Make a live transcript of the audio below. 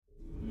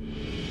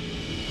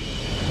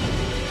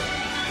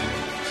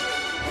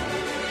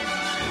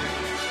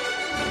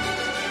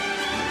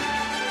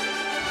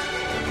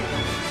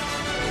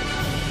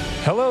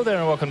Hello there,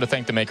 and welcome to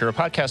Thank the Maker, a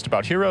podcast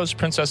about heroes,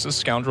 princesses,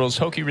 scoundrels,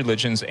 hokey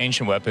religions,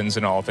 ancient weapons,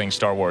 and all things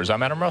Star Wars.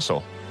 I'm Adam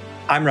Russell.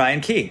 I'm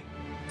Ryan Key.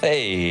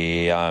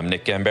 Hey, I'm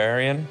Nick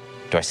Gambarian.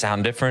 Do I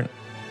sound different?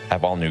 I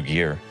have all new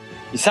gear.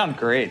 You sound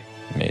great.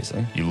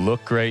 Amazing. You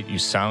look great. You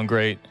sound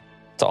great.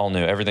 It's all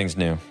new. Everything's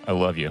new. I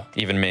love you.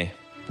 Even me.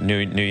 New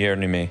year,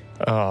 new me.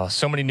 Oh,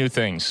 so many new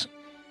things.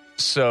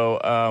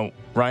 So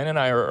Ryan and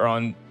I are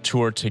on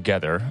tour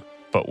together,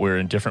 but we're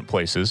in different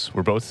places.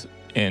 We're both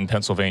in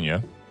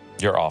Pennsylvania.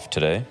 You're off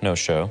today. No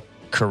show.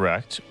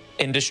 Correct.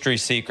 Industry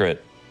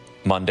secret.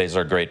 Mondays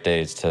are great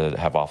days to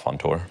have off on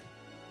tour.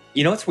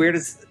 You know what's weird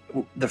is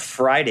the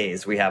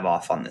Fridays we have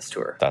off on this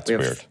tour. That's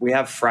weird. We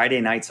have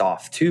Friday nights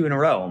off, 2 in a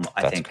row,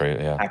 I think. That's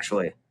great, yeah.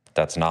 Actually.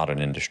 That's not an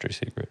industry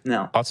secret.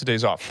 No. Lots of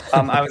days off.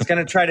 I was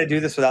going to try to do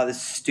this without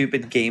this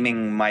stupid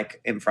gaming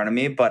mic in front of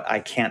me, but I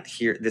can't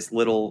hear. This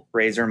little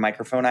Razer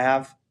microphone I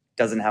have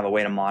doesn't have a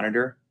way to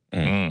monitor.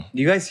 Mm. Do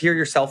you guys hear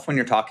yourself when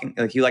you're talking?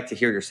 Like, you like to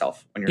hear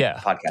yourself when you're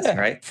podcasting,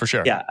 right? For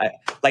sure. Yeah.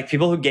 Like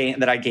people who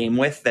that I game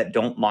with that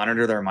don't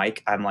monitor their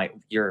mic, I'm like,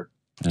 you're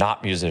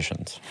not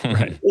musicians.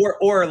 Right.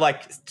 Or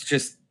like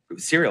just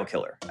serial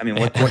killer. I mean,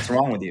 what's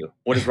wrong with you?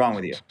 What is wrong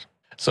with you?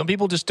 Some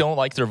people just don't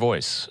like their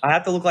voice. I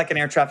have to look like an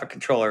air traffic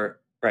controller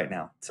right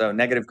now. So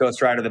negative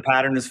Ghost Rider, the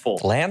pattern is full.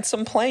 Land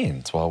some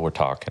planes while we're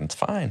talking. It's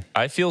fine.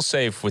 I feel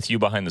safe with you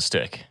behind the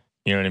stick.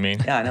 You know what I mean?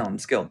 Yeah, I know. I'm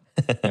skilled.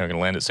 You're going to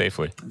land it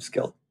safely. I'm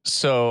skilled.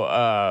 So,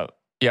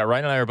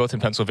 Ryan and I are both in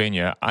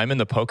Pennsylvania. I'm in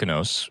the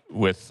Poconos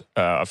with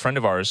a friend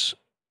of ours.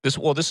 This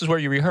is where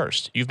you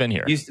rehearsed. You've been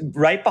here.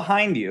 Right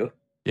behind you.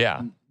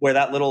 Yeah. Where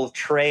that little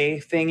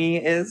tray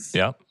thingy is.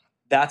 Yeah.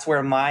 That's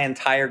where my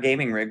entire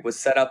gaming rig was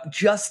set up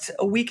just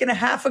a week and a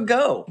half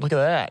ago. Look at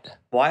that.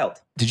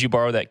 Wild. Did you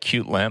borrow that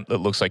cute lamp that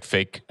looks like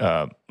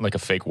like a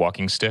fake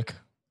walking stick?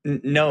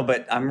 No,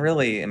 but I'm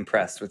really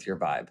impressed with your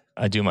vibe.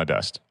 I do my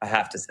best. I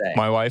have to say.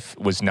 My wife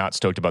was not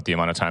stoked about the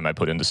amount of time I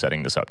put into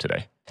setting this up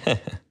today.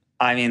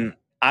 I mean,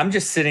 I'm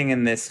just sitting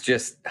in this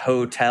just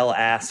hotel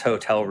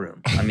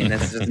room. I mean,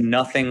 this is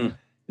nothing,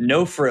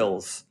 no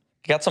frills.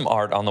 You got some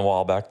art on the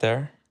wall back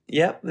there.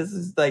 Yep, this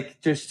is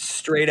like just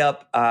straight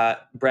up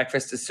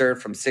breakfast is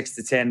served from 6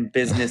 to 10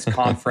 business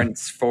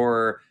conference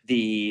for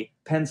the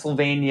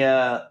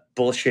Pennsylvania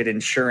bullshit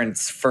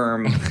insurance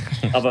firm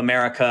of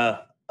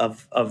America,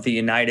 of the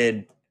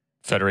United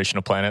Federation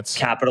of Planets.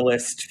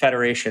 Capitalist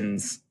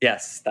Federations.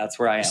 Yes, that's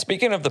where I am.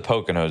 Speaking of the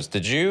Poconos,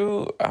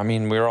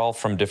 we're all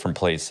from different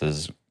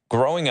places.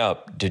 Growing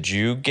up, did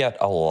you get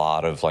a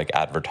lot of like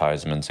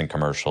advertisements and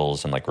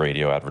commercials and like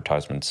radio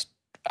advertisements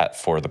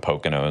for the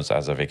Poconos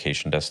as a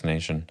vacation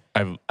destination?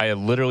 I had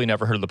literally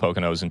never heard of the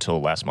Poconos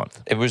until last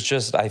month. It was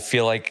just, I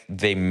feel like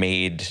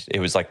it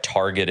was like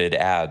targeted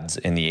ads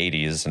in the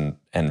 80s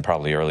and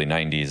probably early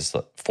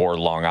 90s for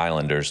Long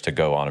Islanders to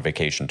go on a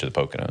vacation to the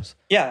Poconos.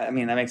 Yeah, I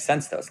mean, that makes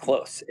sense though. It's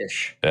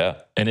close-ish. Yeah.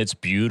 And it's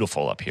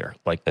beautiful up here,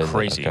 like Is it?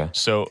 crazy. Okay.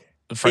 So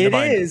a friend of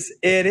mine...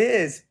 It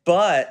is,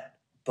 but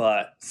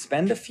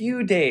spend a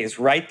few days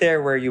right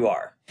there where you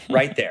are.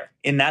 Right there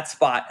in that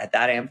spot at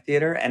that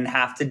amphitheater and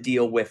have to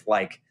deal with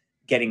like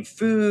getting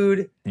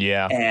food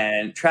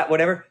and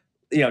whatever,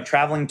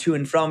 traveling to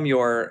and from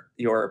your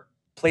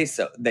place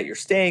that you're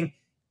staying.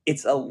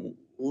 It's a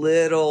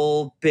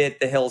little bit,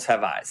 the hills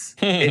have eyes.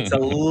 It's a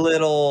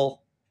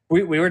little,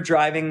 we were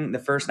driving the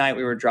first night,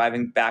 we were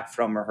driving back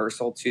from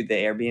rehearsal to the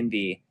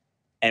Airbnb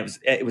and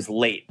it was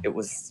late. It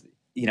was,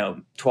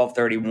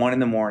 12:30, 1 in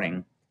the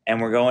morning and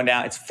we're going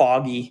down. It's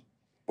foggy.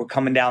 We're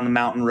coming down the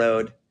mountain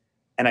road.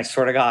 And I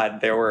swear to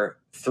God, there were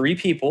 3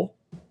 people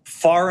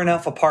far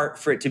enough apart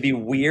for it to be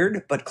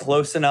weird, but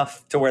close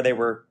enough to where they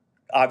were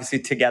obviously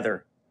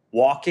together,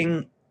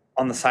 walking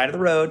on the side of the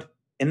road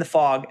in the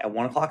fog at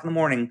 1 o'clock in the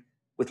morning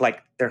with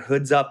like their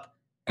hoods up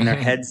and their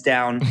heads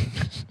down.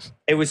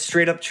 It was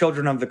straight up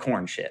Children of the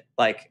Corn shit.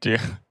 Like,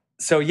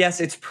 So yes,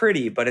 it's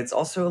pretty, but it's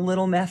also a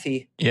little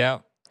methy. Yeah.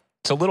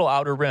 It's a little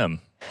outer rim.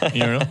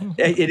 You know?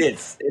 It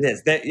is.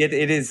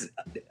 It is.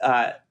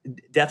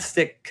 Death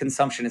stick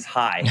consumption is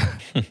high.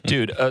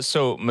 Dude,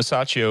 so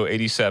Masaccio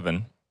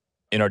 87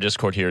 in our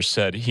Discord here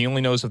said he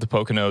only knows of the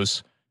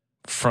Poconos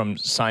from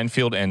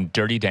Seinfeld and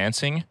Dirty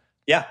Dancing.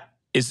 Yeah.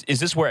 Is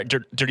this where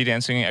Dirty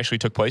Dancing actually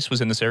took place? Was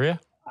in this area?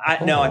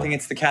 No, I think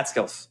it's the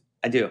Catskills.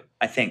 I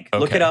think. Okay.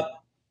 Look it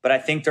up. But I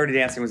think Dirty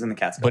Dancing was in the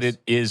Catskills. But it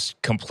is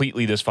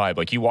completely this vibe.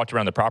 Like you walked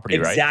around the property,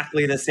 right?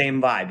 Exactly the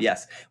same vibe,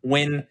 yes.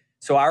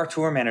 So our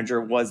tour manager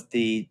was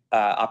the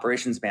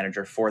operations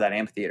manager for that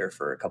amphitheater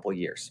for a couple of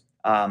years.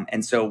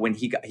 And so when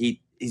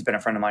he's been a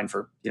friend of mine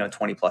for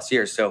 20 plus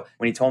years. So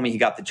when he told me he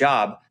got the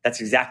job, that's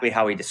exactly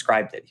how he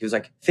described it. He was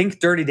like, "Think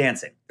Dirty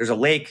Dancing. There's a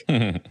lake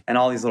and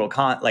all these little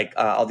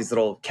all these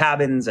little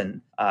cabins,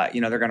 and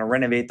they're going to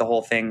renovate the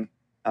whole thing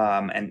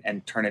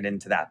and turn it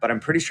into that." But I'm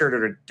pretty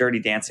sure Dirty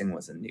Dancing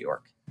was in New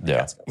York.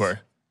 Yeah,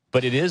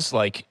 but it is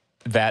like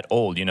that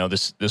old.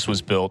 This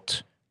was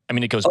built. I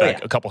mean, it goes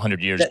back a couple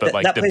hundred years, but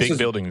like the big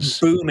buildings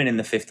booming in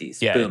the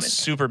 50s. Yeah, booming. It's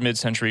super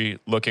mid-century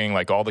looking,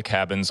 like all the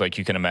cabins, like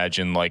you can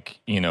imagine, like,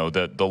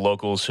 the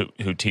locals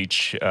who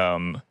teach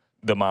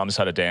the moms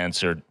how to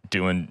dance are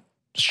doing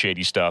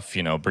shady stuff,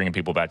 bringing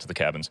people back to the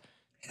cabins.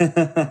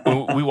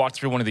 we walked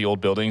through one of the old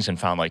buildings and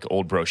found like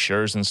old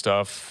brochures and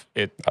stuff.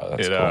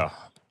 Cool.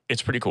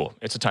 It's pretty cool.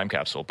 It's a time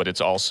capsule, but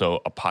it's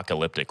also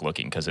apocalyptic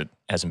looking because it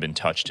hasn't been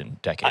touched in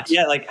decades.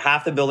 Yeah, like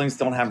half the buildings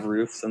don't have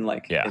roofs, and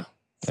like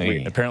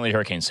Apparently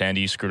Hurricane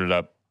Sandy screwed it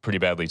up pretty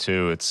badly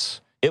too.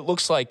 It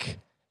looks like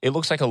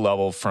a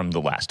level from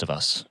The Last of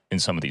Us in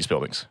some of these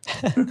buildings.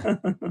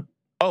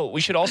 Oh,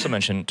 we should also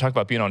talk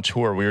about being on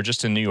tour. We were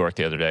just in New York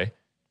the other day.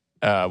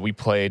 We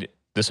played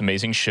this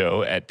amazing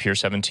show at Pier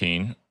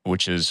 17,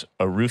 which is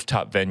a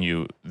rooftop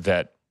venue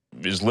that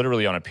is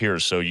literally on a pier.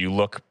 So you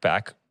look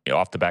back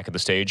off the back of the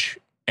stage,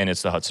 and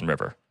it's the Hudson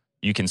River.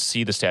 You can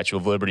see the Statue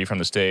of Liberty from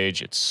the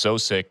stage. It's so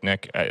sick,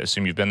 Nick. I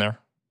assume you've been there?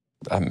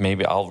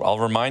 Maybe I'll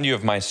remind you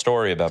of my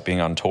story about being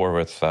on tour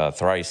with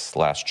Thrice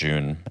last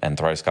June, and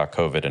Thrice got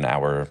COVID, and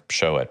our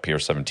show at Pier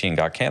 17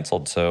 got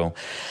canceled. So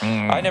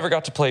I never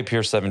got to play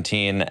Pier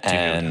 17.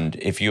 And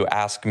if you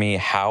ask me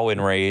how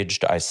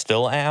enraged I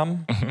still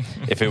am,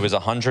 if it was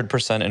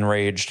 100%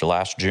 enraged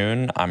last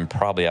June, I'm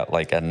probably at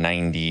like a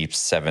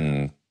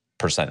 97%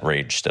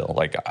 rage still.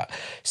 Like,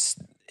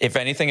 if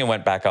anything, it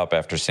went back up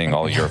after seeing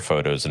all your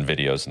photos and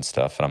videos and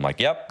stuff. And I'm like,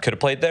 yep, could have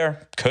played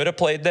there. Could have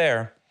played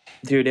there.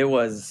 Dude, it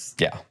was...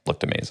 Yeah,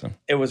 looked amazing.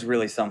 It was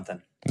really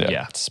something.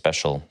 Yeah.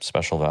 Special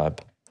vibe.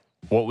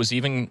 What was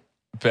even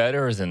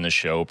better than the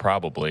show,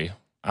 probably,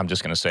 I'm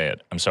just going to say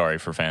it. I'm sorry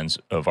for fans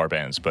of our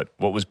bands, but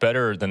what was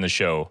better than the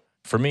show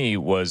for me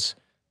was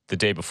the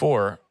day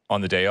before,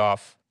 on the day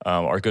off,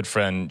 our good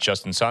friend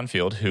Justin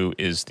Sonfield, who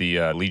is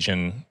the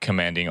Legion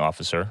commanding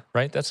officer,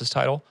 right? That's his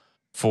title,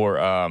 for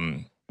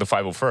the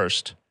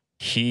 501st.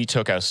 He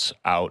took us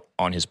out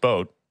on his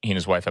boat. He and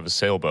his wife have a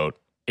sailboat.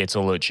 It's a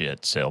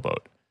legit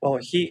sailboat. Well,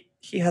 he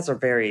has a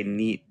very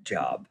neat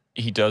job.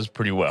 He does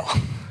pretty well.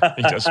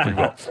 He does pretty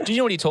well. Do you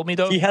know what he told me,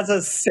 though? He has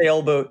a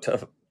sailboat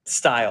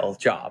style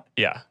job.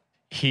 Yeah.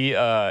 He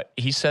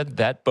said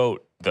that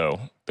boat, though,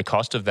 the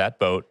cost of that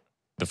boat,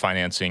 the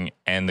financing,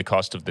 and the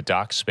cost of the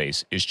dock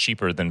space is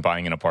cheaper than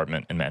buying an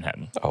apartment in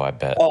Manhattan. Oh, I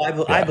bet. Oh,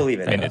 I believe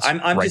it. And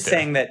I'm right just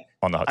saying that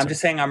on the Hudson. I'm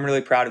just saying I'm really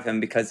proud of him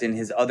because in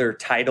his other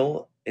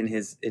title, in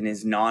his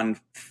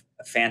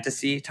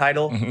non-fantasy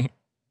title,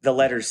 the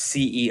letters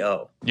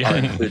CEO are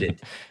included.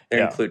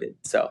 They're included.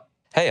 So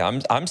hey,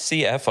 I'm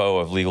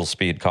CFO of Legal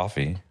Speed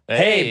Coffee.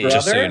 Hey, brother.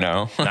 Just so you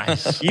know.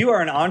 Nice. You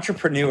are an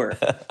entrepreneur,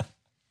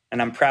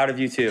 and I'm proud of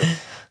you too.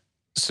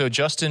 So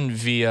Justin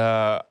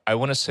via, I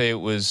want to say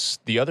it was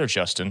the other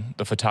Justin,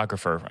 the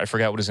photographer. I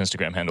forgot what his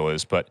Instagram handle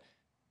is, but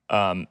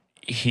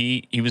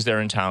he was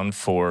there in town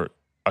for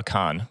a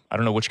con. I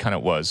don't know which con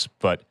it was,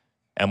 but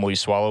Emily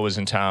Swallow was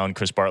in town.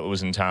 Chris Bartlett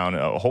was in town.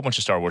 A whole bunch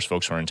of Star Wars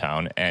folks were in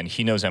town, and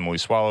he knows Emily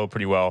Swallow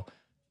pretty well.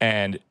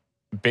 And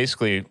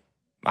basically,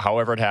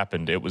 however it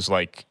happened, it was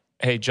like,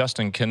 hey,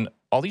 Justin, can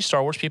all these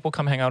Star Wars people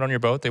come hang out on your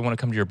boat? They want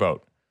to come to your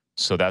boat.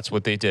 So that's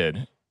what they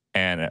did.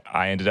 And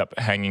I ended up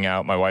hanging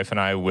out, my wife and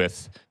I,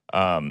 with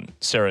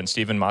Sarah and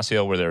Stephen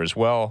Maciel were there as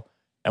well.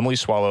 Emily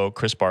Swallow,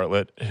 Chris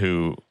Bartlett,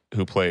 who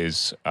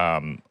plays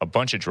a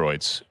bunch of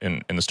droids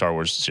in the Star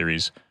Wars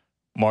series.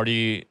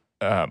 Marty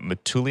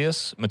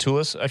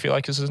Matulis, I feel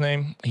like is his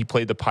name. He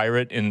played the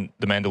pirate in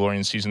The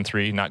Mandalorian Season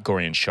 3, not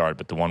Gorian Shard,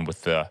 but the one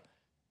with the,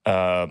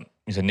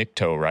 he's a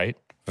Nikto, right?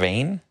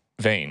 Vane?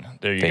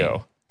 There you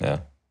go.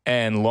 Yeah.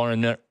 And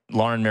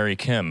Lauren Mary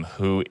Kim,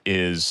 who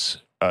is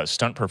a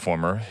stunt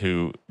performer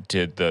who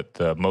did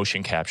the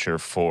motion capture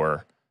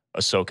for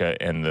Ahsoka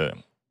and the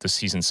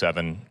Season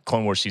 7,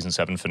 Clone Wars Season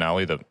 7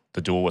 finale, the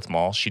duel with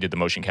Maul. She did the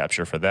motion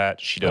capture for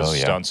that. She does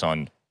stunts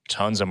on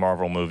tons of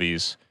Marvel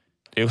movies.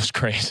 It was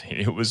crazy.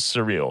 It was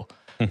surreal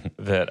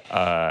that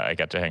I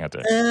got to hang out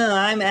there.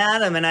 I'm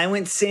Adam, and I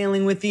went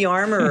sailing with the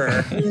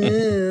armorer.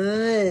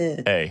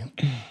 Hey,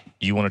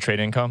 you want to trade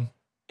income?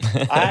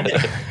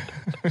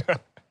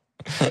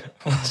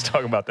 Let's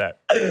talk about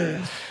that.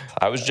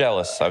 I was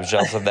jealous. I was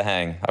jealous of the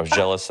hang. I was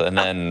jealous. And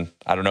then,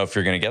 I don't know if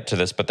you're going to get to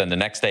this, but then the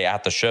next day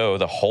at the show,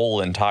 the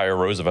whole entire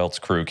Roosevelt's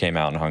crew came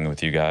out and hung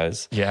with you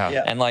guys.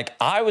 Yeah. And like,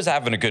 I was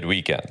having a good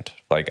weekend.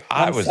 Like,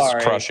 I was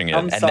crushing it.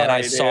 And then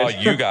I saw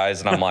you guys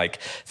and I'm like,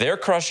 they're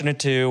crushing it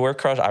too. We're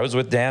crushing. I was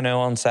with Dano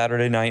on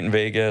Saturday night in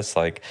Vegas.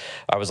 Like,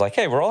 I was like,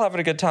 hey, we're all having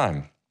a good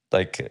time.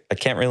 Like,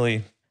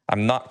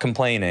 I'm not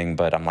complaining,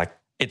 but I'm like,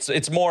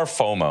 it's more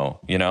FOMO,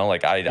 you know,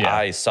 like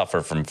I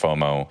suffer from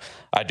FOMO.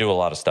 I do a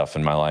lot of stuff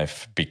in my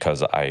life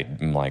because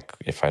I'm like,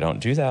 if I don't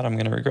do that, I'm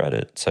going to regret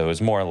it. So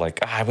it's more like,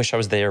 I wish I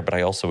was there, but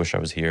I also wish I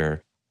was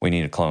here. We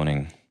need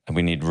cloning, and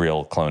we need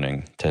real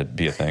cloning to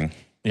be a thing.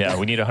 Yeah,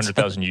 we need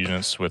 100,000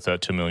 units with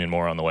 2 million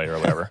more on the way or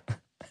whatever.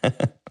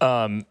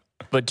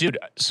 But dude,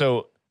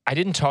 so I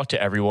didn't talk to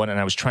everyone, and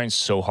I was trying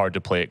so hard to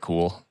play it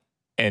cool.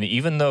 And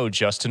even though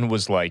Justin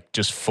was like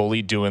just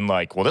fully doing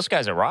like, well, this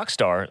guy's a rock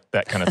star,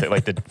 that kind of thing,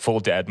 like the full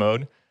dad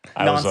mode,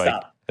 I was like,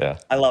 yeah,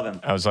 I love him.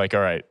 I was like,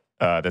 all right,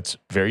 that's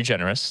very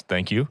generous.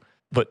 Thank you.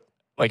 But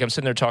like, I'm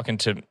sitting there talking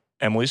to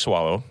Emily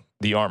Swallow,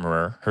 the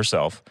armorer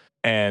herself,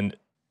 and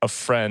a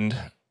friend,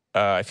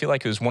 I feel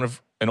like it was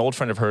an old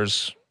friend of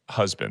hers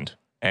husband,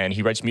 and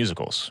he writes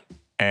musicals.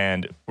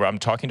 and where I'm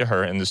talking to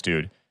her and this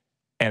dude,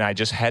 and I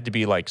just had to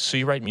be like, so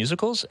you write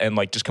musicals? And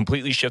like just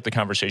completely shift the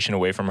conversation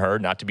away from her,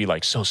 not to be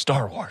like, so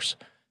Star Wars,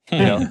 you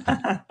know?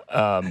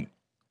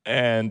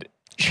 And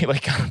she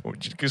like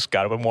just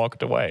got up and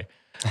walked away.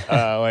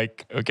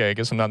 Like, okay, I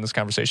guess I'm not in this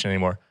conversation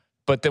anymore.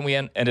 But then we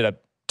ended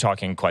up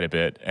talking quite a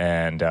bit,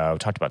 and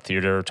talked about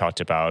theater,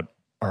 talked about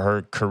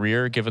her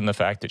career, given the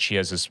fact that she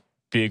has this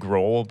big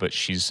role, but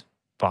she's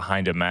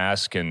behind a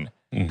mask, and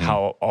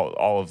how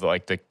all of the,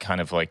 like the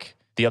kind of like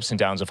the ups and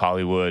downs of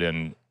Hollywood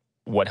and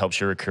what helps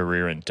your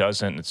career and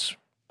doesn't.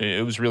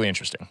 It was really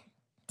interesting.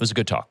 It was a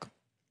good talk.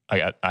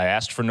 I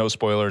asked for no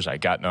spoilers. I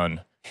got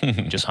none.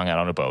 Just hung out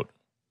on a boat.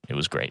 It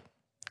was great.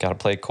 Got to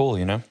play it cool,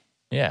 you know?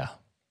 Yeah.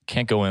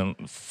 Can't go in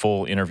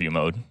full interview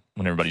mode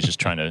when everybody's just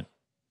trying to,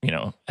 you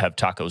know, have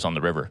tacos on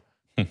the river.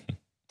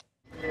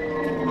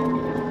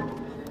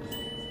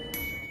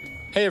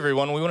 Hey,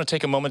 everyone. We want to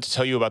take a moment to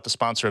tell you about the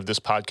sponsor of this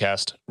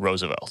podcast,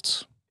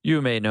 Roosevelt's. You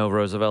may know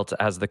Roosevelt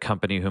as the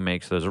company who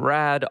makes those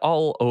rad,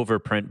 all-over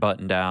print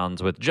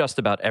button-downs with just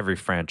about every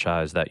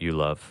franchise that you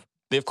love.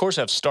 They, of course,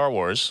 have Star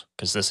Wars,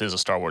 because this is a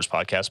Star Wars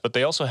podcast, but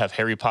they also have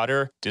Harry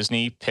Potter,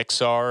 Disney,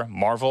 Pixar,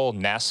 Marvel,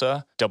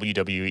 NASA,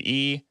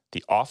 WWE,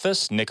 The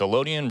Office,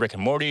 Nickelodeon, Rick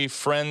and Morty,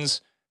 Friends,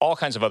 all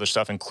kinds of other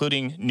stuff,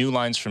 including new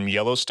lines from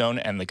Yellowstone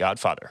and The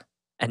Godfather.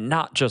 And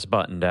not just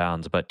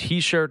button-downs, but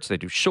t-shirts. They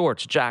do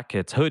shorts,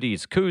 jackets,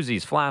 hoodies,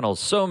 koozies, flannels,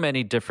 so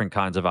many different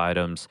kinds of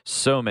items,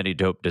 so many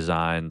dope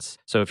designs.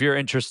 So if you're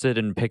interested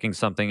in picking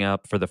something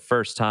up for the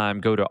first time,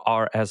 go to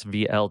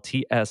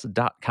rsvlts.com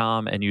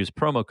and use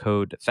promo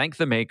code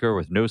ThankTheMaker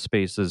with no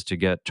spaces to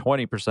get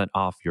 20%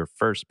 off your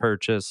first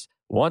purchase.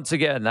 Once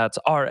again, that's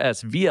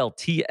rsvlts.com.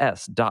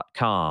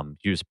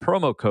 Use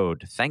promo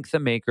code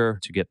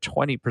ThankTheMaker to get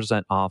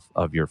 20% off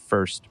of your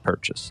first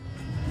purchase.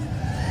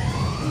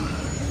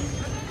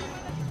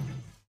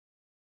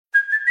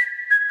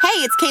 Hey,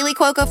 it's Kaylee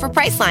Cuoco for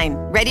Priceline.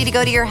 Ready to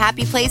go to your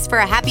happy place for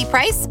a happy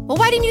price? Well,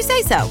 why didn't you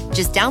say so?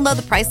 Just download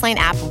the Priceline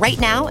app right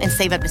now and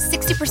save up to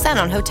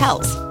 60% on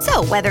hotels.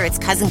 So whether it's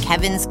Cousin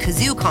Kevin's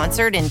Kazoo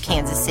Concert in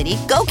Kansas City,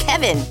 go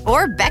Kevin,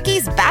 or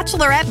Becky's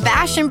Bachelorette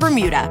Bash in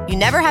Bermuda, you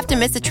never have to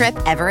miss a trip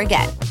ever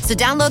again. So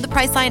download the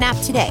Priceline app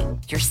today.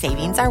 Your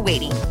savings are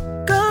waiting.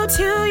 Go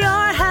to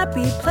your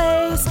happy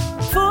place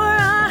for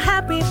a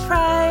happy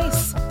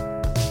price.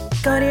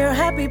 Go to your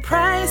happy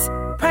price,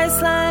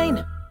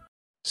 Priceline.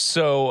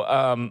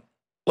 So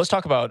let's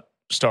talk about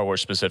Star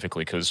Wars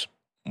specifically, because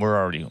we're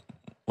already,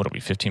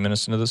 15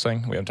 minutes into this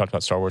thing? We haven't talked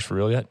about Star Wars for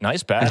real yet.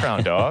 Nice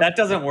background, dog. That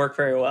doesn't work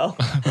very well.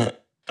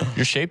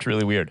 You're shaped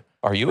really weird.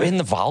 Are you in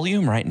the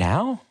volume right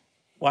now?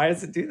 Why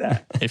does it do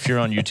that? If you're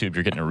on YouTube,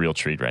 you're getting a real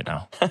treat right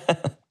now.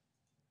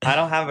 I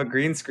don't have a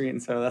green screen,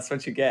 so that's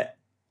what you get.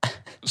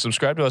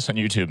 Subscribe to us on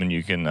YouTube and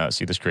you can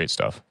see this great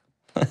stuff.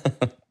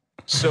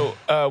 So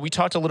we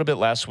talked a little bit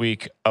last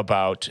week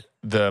about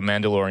the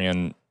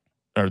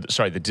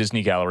the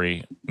Disney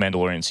Gallery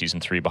Mandalorian Season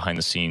 3 behind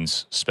the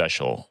scenes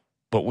special.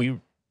 But we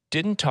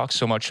didn't talk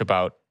so much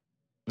about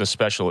the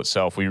special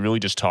itself. We really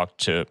just talked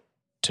to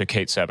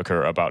Kate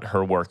Sabaker about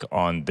her work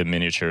on the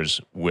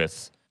miniatures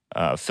with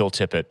Phil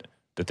Tippett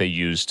that they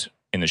used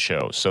in the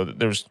show. So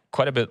there's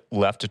quite a bit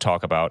left to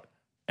talk about.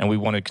 And we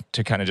wanted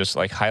to kind of just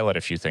like highlight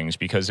a few things,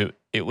 because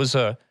it was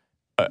a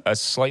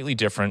slightly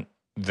different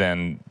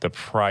than the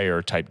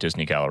prior type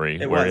Disney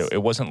Gallery,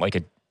 it wasn't like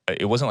a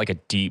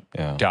deep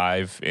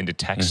dive into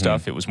tech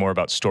stuff. It was more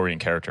about story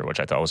and character, which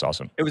I thought was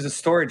awesome. It was a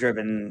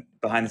story-driven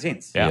behind the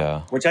scenes,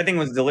 which I think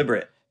was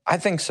deliberate. I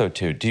think so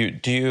too.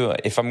 Do you?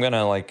 If I'm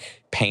gonna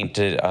like paint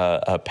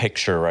a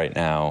picture right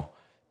now,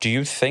 do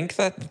you think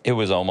that it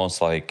was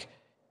almost like,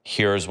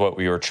 here's what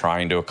we were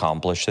trying to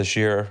accomplish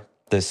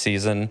this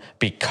season?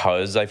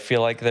 Because I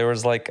feel like there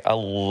was like a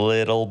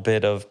little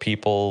bit of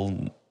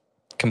people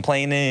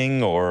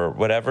complaining or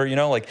whatever, you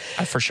know, like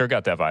I for sure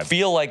got that vibe.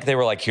 Feel like they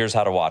were like, here's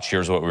how to watch,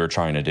 here's what we were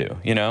trying to do,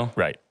 you know?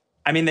 Right.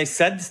 I mean, they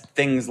said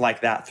things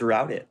like that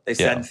throughout it. They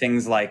said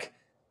things like,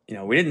 you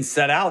know, we didn't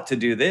set out to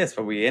do this,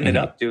 but we ended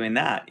up doing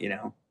that, you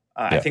know?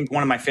 I think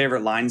one of my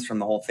favorite lines from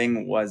the whole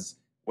thing was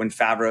when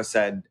Favreau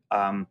said,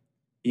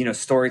 you know,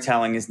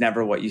 storytelling is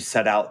never what you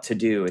set out to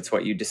do. It's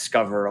what you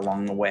discover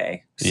along the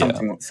way.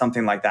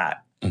 Something like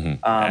that.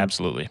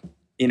 Absolutely.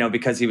 You know,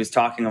 because he was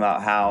talking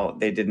about how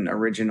they didn't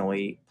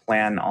originally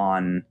plan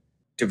on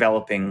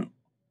developing,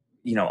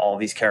 you know, all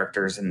these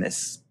characters in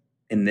this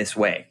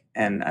way.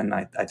 And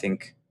I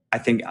think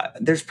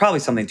there's probably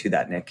something to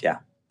that, Nick. Yeah.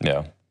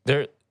 Yeah.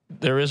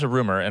 There is a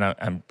rumor,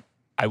 and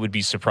I would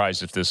be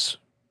surprised if this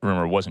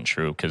rumor wasn't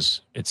true,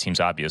 because it seems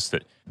obvious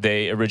that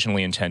they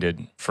originally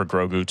intended for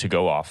Grogu to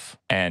go off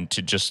and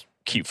to just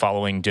keep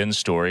following Din's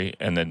story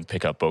and then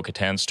pick up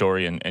Bo-Katan's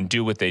story and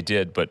do what they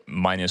did, but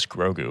minus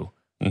Grogu.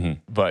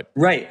 But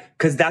right,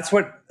 because that's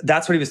what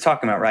he was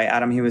talking about, right,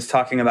 Adam? He was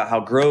talking about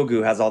how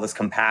Grogu has all this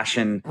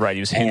compassion, right?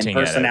 He was hinting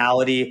and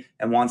personality,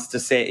 and wants to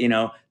say, you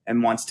know,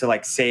 and wants to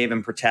like save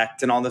and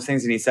protect and all those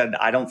things. And he said,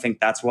 I don't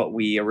think that's what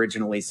we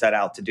originally set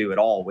out to do at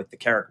all with the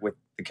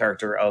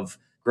character of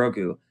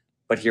Grogu.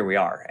 but here we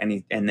are.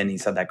 And then he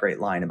said that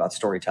great line about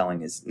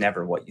storytelling is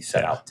never what you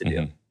set out to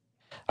do.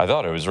 I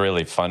thought it was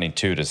really funny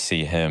too to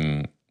see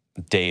him.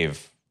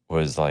 Dave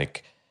was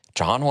like,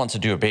 John wants to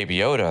do a Baby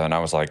Yoda, and I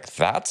was like,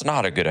 that's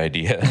not a good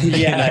idea.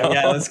 Yeah,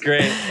 that's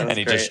great. And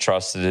he just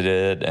trusted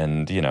it,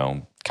 and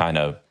kind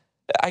of.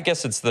 I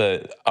guess it's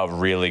a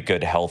really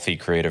good, healthy,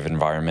 creative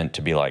environment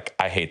to be like,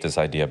 I hate this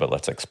idea, but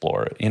let's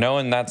explore it,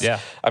 And that's,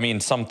 I mean,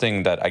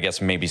 something that I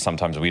guess maybe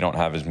sometimes we don't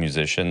have as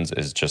musicians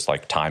is just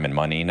like time and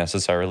money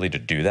necessarily to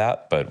do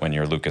that. But when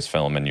you're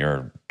Lucasfilm and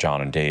you're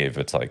John and Dave,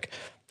 it's like,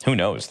 who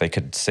knows? They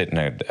could sit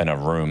in a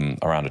room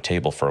around a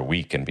table for a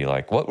week and be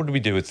like, what would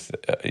we do with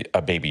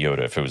a Baby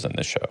Yoda if it was in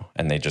this show?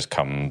 And they just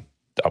come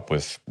up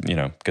with,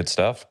 good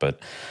stuff. But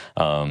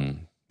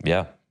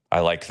yeah. I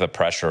like the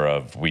pressure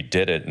of we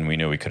did it and we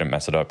knew we couldn't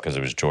mess it up because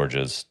it was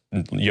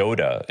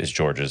Yoda is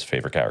George's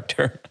favorite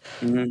character.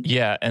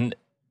 Yeah, and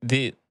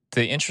the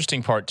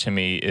interesting part to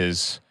me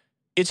is,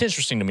 it's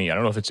interesting to me. I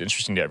don't know if it's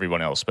interesting to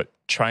everyone else, but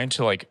trying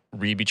to like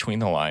read between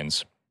the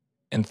lines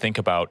and think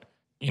about,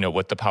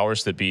 what the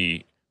powers that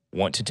be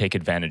want to take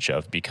advantage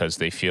of because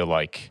they feel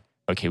like,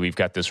 okay, we've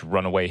got this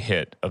runaway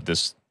hit of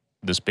this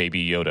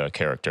Baby Yoda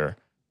character.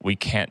 We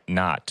can't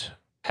not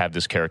have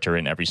this character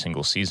in every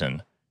single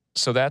season.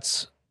 So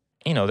that's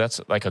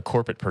like a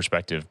corporate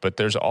perspective, but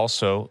there's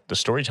also the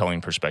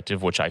storytelling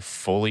perspective, which I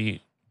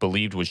fully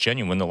believed was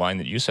genuine. The line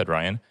that you said,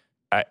 Ryan,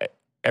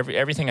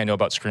 everything I know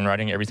about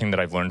screenwriting, everything that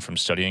I've learned from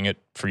studying it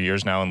for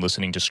years now and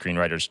listening to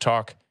screenwriters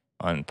talk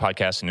on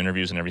podcasts and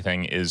interviews and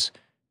everything is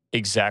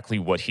exactly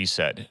what he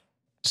said.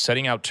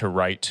 Setting out to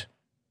write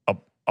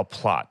a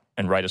plot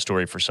and write a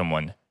story for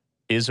someone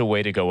is a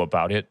way to go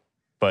about it,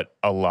 but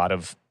a lot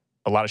of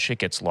shit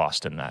gets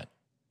lost in that.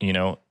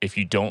 If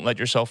you don't let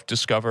yourself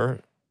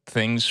discover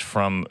things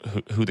from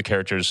who the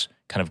characters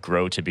kind of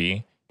grow to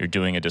be, you're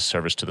doing a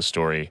disservice to the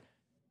story.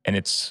 And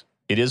it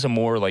is a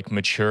more like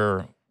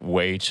mature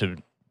way to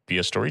be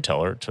a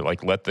storyteller, to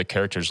like let the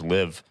characters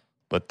live,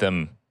 let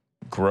them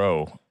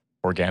grow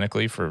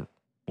organically, for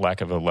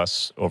lack of a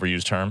less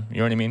overused term. You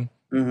know what I mean?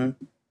 Mm-hmm.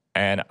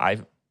 And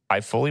I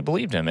fully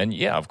believed him. And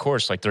yeah, of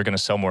course, like they're going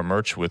to sell more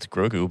merch with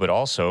Grogu, but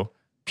also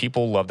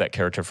people love that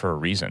character for a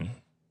reason.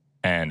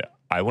 And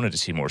I wanted to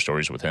see more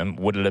stories with him.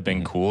 Would it have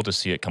been cool to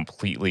see it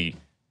completely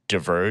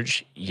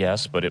diverge?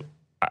 Yes, but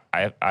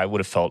I would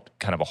have felt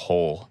kind of a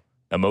hole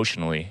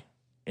emotionally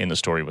in the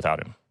story without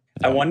him.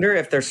 I wonder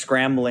if they're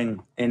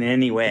scrambling in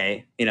any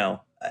way,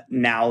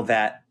 now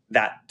that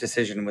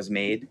decision was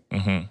made,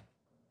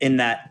 in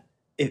that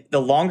if the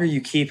longer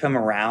you keep him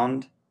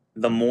around,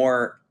 the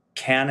more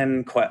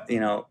canon-based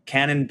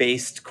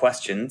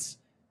questions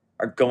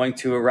are going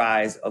to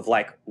arise of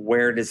like,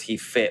 where does he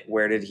fit?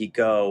 Where did he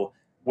go?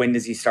 When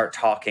does he start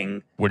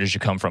talking? Where did you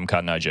come from,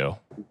 Cotton Eye Joe?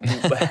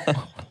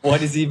 What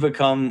does he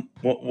become?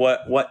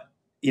 What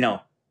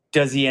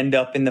does he end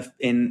up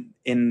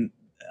in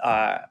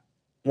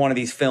one of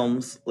these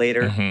films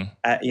later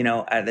at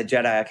the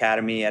Jedi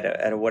Academy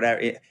at a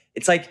whatever?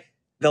 It's like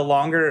the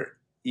longer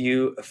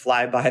you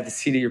fly by the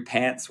seat of your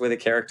pants with a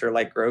character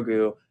like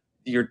Grogu,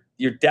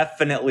 you're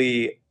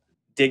definitely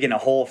digging a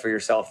hole for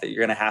yourself that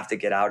you're going to have to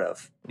get out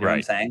of. You know what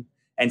I'm saying?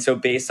 And so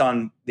based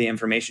on the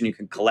information you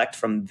can collect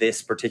from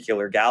this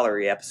particular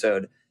gallery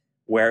episode,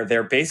 where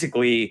they're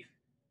basically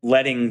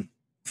letting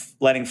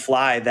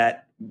fly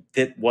that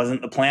it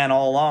wasn't the plan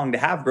all along to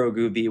have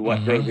Grogu be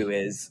what Grogu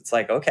is. It's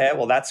like, okay,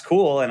 well, that's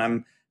cool.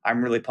 And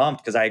I'm really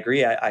pumped because I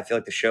agree. I feel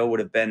like the show would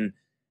have been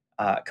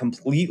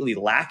completely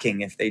lacking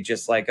if they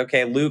just like,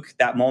 okay, Luke,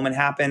 that moment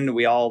happened.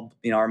 We all,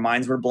 our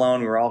minds were blown.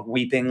 We were all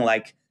weeping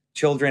like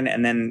children.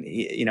 And then,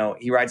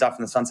 he rides off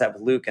in the sunset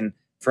with Luke. And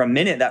for a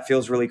minute, that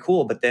feels really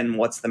cool. But then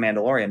what's the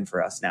Mandalorian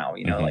for us now?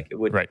 Like it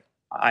would,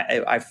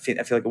 I feel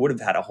like it would have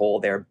had a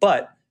hole there.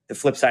 But the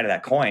flip side of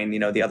that coin,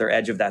 the other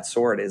edge of that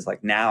sword is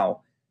like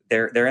now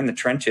they're in the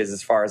trenches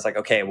as far as like,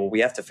 okay, well, we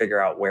have to figure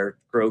out where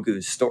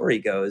Grogu's story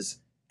goes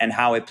and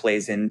how it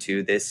plays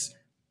into this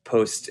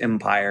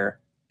post-Empire,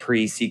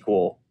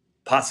 pre-sequel,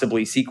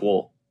 possibly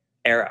sequel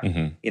era,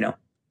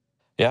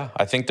 Yeah,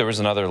 I think there was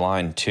another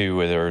line too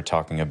where they were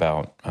talking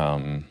about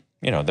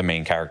the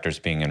main characters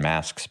being in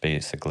masks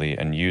basically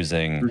and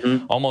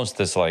using almost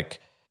this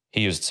like,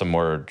 he used some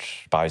word,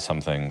 buy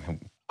something.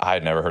 I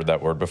had never heard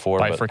that word before,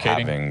 but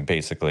having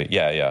basically,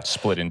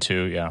 split in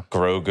two,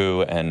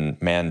 Grogu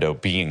and Mando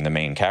being the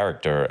main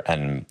character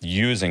and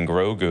using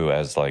Grogu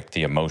as like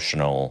the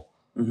emotional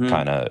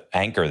kind of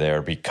anchor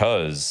there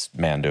because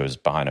Mando's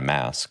behind a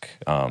mask.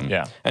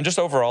 And just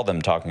overall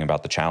them talking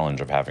about the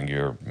challenge of having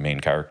your main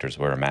characters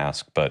wear a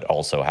mask, but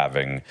also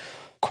having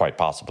quite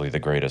possibly the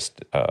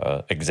greatest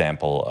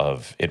example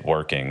of it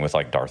working with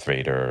like Darth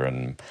Vader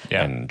and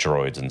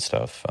droids and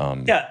stuff. I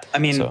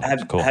mean, so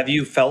have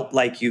you felt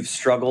like you've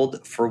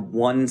struggled for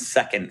 1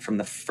 second from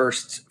the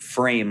first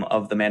frame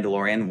of The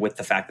Mandalorian with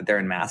the fact that they're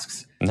in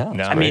masks? No.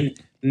 I mean,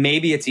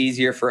 maybe it's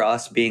easier for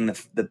us being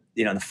the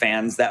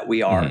fans that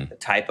we are, the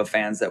type of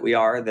fans that we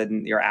are,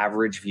 than your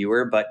average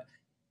viewer. But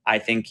I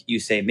think you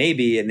say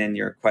maybe, and then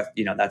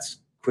that's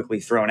quickly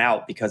thrown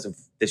out because of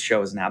this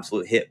show is an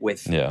absolute hit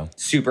with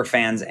super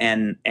fans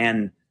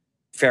and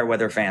fair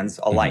weather fans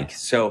alike.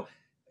 So,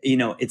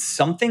 it's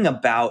something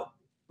about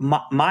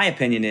my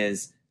opinion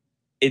is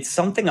it's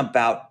something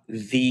about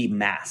the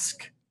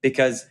mask,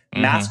 because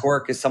mask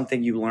work is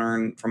something you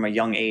learn from a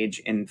young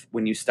age. And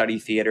when you study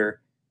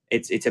theater,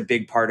 it's a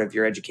big part of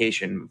your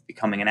education.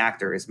 Becoming an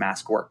actor is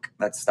mask work.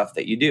 That's stuff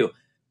that you do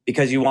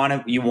because you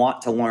want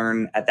to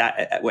learn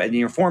in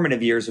your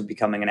formative years of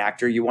becoming an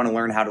actor, you want to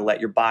learn how to let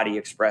your body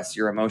express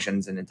your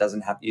emotions. And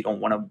you don't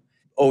want to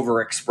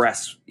over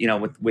express,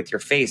 with your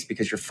face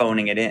because you're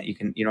phoning it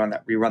in.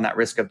 You run that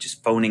risk of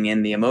just phoning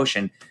in the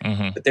emotion.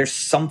 But there's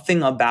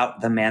something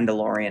about the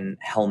Mandalorian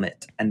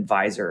helmet and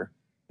visor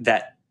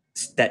that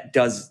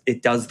does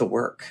the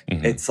work.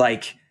 It's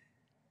like,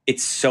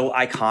 it's so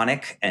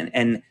iconic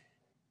and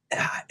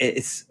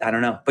it's, I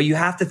don't know, but you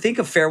have to think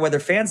of fair weather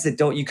fans that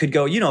don't, you could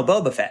go,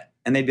 Boba Fett,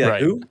 and they'd be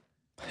like, who?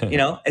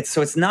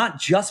 It's not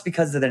just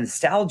because of the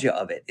nostalgia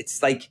of it.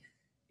 It's like,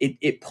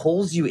 it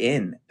pulls you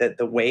in, that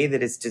the way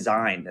that it's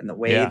designed and the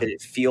way that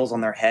it feels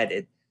on their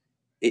head.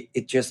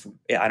 It just,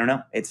 I don't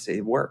know.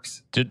 It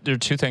works. There are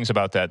two things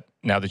about that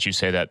now that you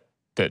say that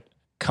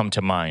come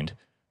to mind.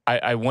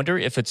 I wonder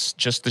if it's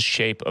just the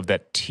shape of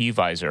that T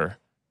visor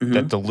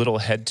that the little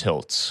head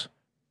tilts.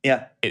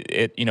 Yeah.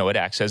 It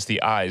acts as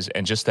the eyes,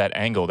 and just that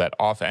angle, that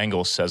off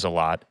angle says a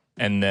lot.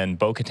 And then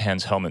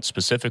Bo-Katan's helmet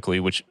specifically,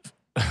 which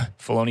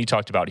Filoni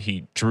talked about,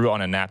 he drew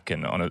on a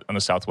napkin on a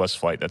Southwest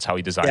flight. That's how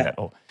he designed that.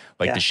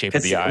 The shape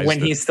of the eyes. When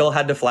he still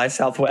had to fly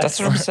Southwest. That's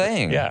what I'm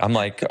saying. I'm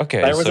like,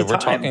 okay, so we're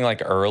talking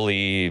like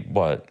early,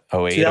 08,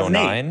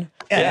 09?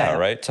 Yeah,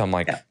 right? So I'm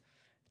like,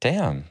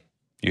 damn,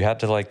 you had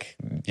to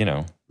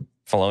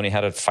Filoni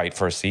had to fight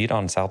for a seat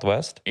on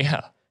Southwest?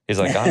 Yeah. He's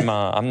like,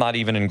 I'm not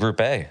even in Group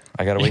A.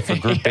 I got to wait for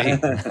Group B.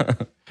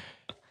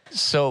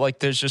 So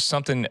there's just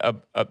something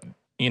about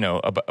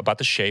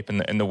the shape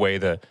and the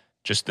way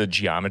just the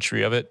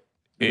geometry of it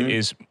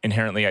is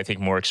inherently, I think,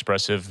 more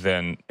expressive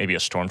than maybe a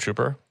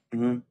stormtrooper.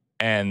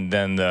 And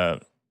then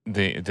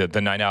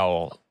the Night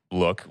Owl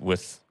look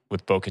with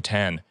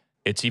Bo-Katan,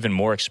 it's even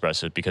more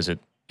expressive because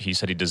he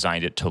said he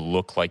designed it to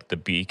look like the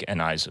beak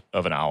and eyes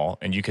of an owl.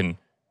 And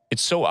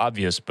it's so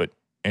obvious, but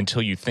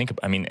until you think,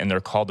 and they're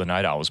called the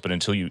Night Owls, but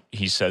until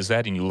he says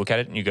that and you look at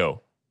it and you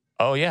go,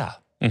 oh yeah,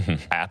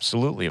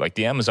 absolutely. Like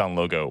the Amazon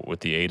logo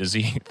with the A to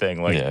Z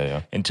thing,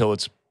 until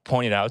it's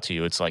pointed out to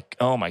you, it's like,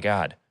 oh my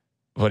God,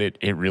 but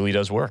it really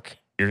does work.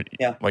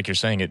 Like you're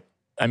saying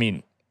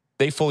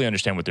they fully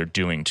understand what they're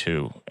doing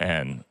too.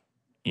 And,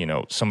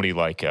 somebody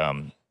like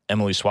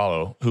Emily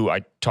Swallow, who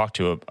I talked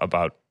to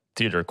about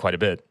theater quite a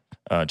bit,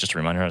 just a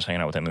reminder, I was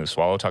hanging out with Emily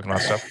Swallow talking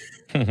about stuff.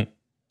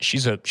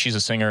 She's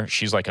a singer.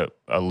 She's like a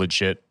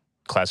legit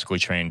classically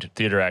trained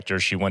theater actor.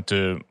 She went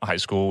to high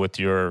school with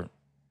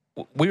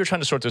we were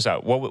trying to sort this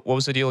out. What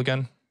was the deal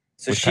again?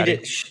 So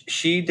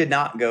she did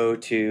not go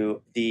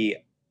to the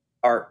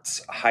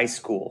arts high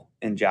school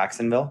in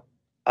Jacksonville.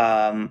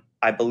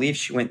 I believe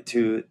she went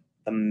to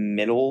the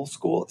middle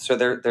school. So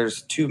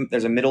there's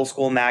a middle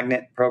school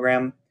magnet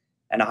program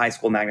and a high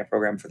school magnet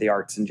program for the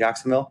arts in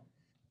Jacksonville.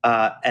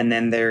 And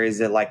then there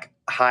is a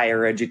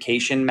higher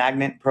education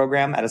magnet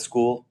program at a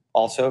school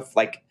also.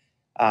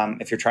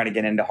 If you're trying to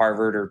get into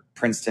Harvard or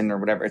Princeton or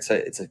whatever, it's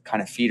a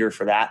kind of feeder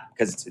for that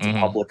because it's a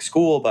public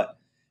school. But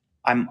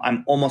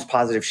I'm almost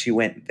positive she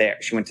went there.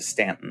 She went to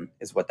Stanton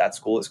is what that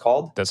school is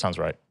called. That sounds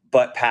right.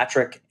 But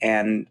Patrick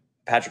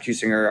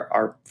Husinger,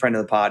 our friend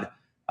of the pod,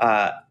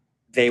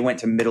 they went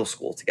to middle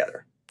school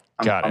together.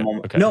 Got it.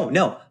 Okay.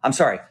 No, I'm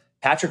sorry.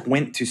 Patrick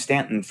went to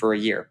Stanton for a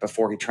year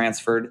before he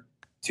transferred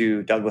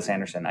to Douglas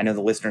Anderson. I know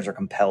the listeners are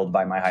compelled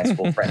by my high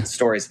school friends'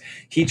 stories.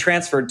 He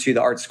transferred to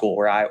the art school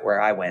where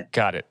I went.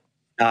 Got it.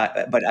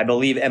 But I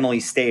believe Emily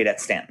stayed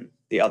at Stanton,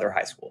 the other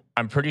high school.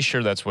 I'm pretty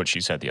sure that's what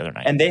she said the other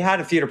night. And they had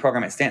a theater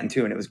program at Stanton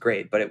too, and it was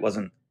great. But it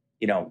wasn't,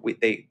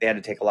 they had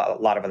to take a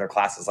lot of other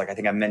classes. Like I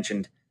think I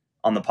mentioned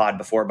on the pod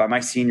before. By my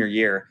senior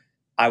year,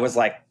 I was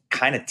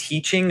kind of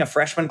teaching a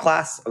freshman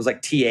class. I was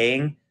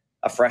TAing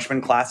a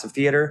freshman class of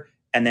theater,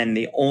 and then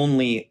the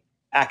only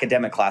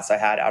academic class I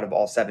had out of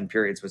all 7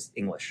 periods was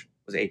English,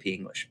 was AP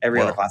English. Every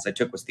other class I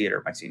took was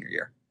theater my senior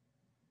year.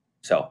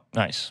 So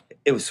nice.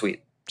 It was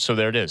sweet. So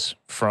there it is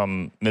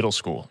from middle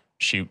school.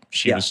 She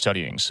was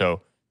studying.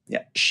 So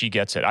she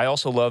gets it. I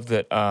also love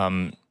that.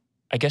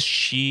 I guess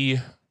she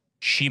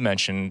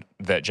mentioned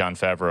that Jon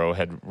Favreau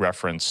had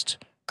referenced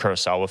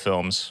Kurosawa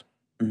films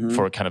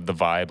for kind of the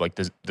vibe, like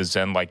the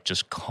Zen,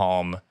 just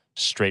calm,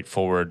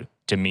 straightforward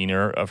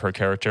demeanor of her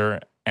character,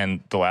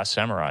 and The Last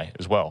Samurai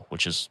as well,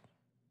 which is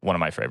one of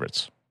my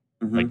favorites,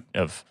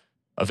 of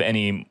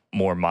any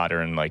more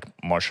modern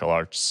martial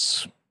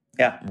arts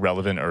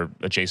relevant or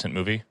adjacent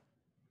movie.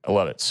 I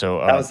love it.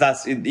 So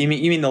you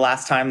mean the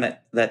last time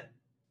that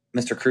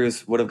Mr.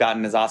 Cruise would have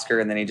gotten his Oscar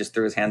and then he just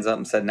threw his hands up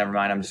and said, never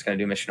mind, I'm just going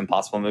to do Mission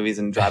Impossible movies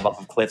and drive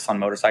off of cliffs on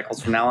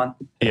motorcycles from now on?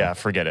 Yeah,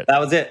 forget it. That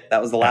was it.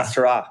 That was the last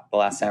hurrah, The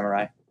Last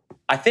Samurai.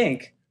 I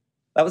think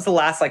that was the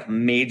last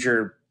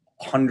major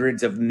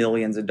hundreds of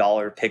millions of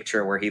dollar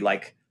picture where he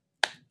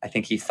I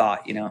think he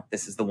thought,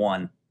 this is the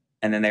one.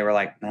 And then they were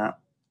like, nah,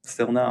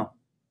 still no.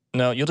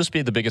 No, you'll just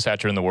be the biggest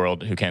actor in the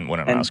world who can't win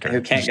an Oscar.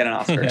 Who can't get an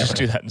Oscar. Just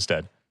do that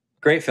instead.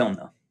 Great film,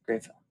 though.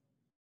 Great film.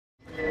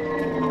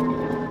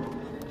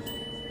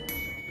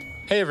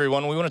 Hey,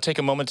 everyone. We want to take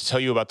a moment to tell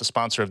you about the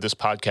sponsor of this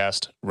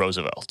podcast,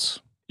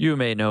 Roosevelt's. You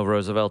may know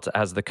Roosevelt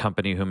as the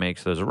company who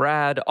makes those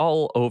rad,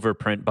 all-over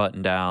print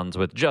button-downs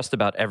with just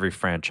about every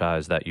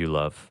franchise that you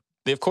love.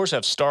 They, of course,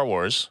 have Star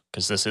Wars,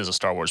 because this is a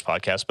Star Wars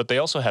podcast, but they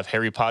also have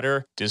Harry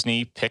Potter,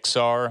 Disney,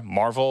 Pixar,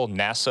 Marvel,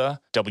 NASA,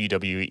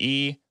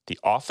 WWE, The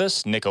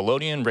Office,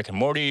 Nickelodeon, Rick and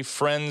Morty,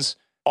 Friends,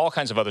 all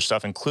kinds of other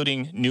stuff,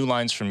 including new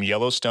lines from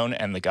Yellowstone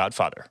and The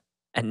Godfather.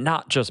 And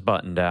not just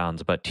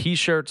button-downs, but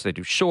t-shirts. They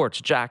do shorts,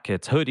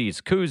 jackets,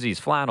 hoodies, koozies,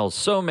 flannels,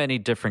 so many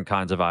different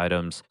kinds of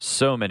items,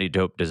 so many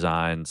dope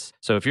designs.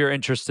 So if you're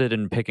interested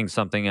in picking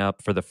something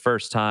up for the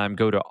first time,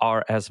 go to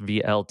rsvlts.com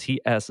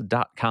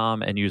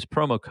and use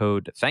promo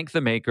code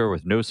ThankTheMaker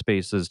with no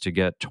spaces to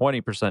get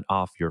 20%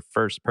 off your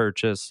first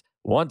purchase.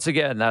 Once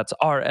again, that's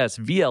rsvlts.com.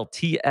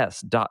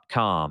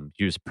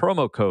 Use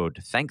promo code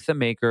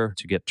ThankTheMaker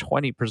to get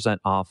 20%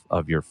 off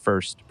of your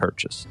first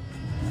purchase.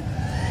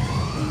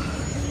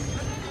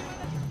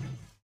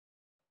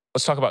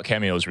 Let's talk about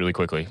cameos really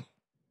quickly,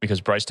 because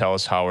Bryce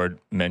Dallas Howard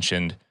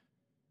mentioned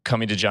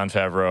coming to Jon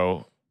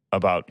Favreau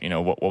about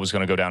what was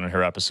going to go down in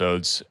her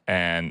episodes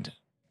and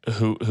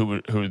who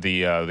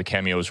the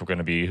cameos were going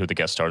to be, who the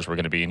guest stars were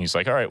going to be, and he's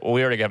like, all right, well,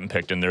 we already got them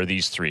picked, and there are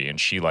these three, and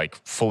she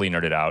fully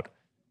nerded out,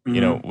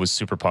 was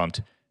super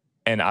pumped,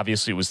 and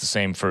obviously it was the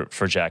same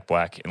for Jack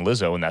Black and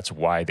Lizzo, and that's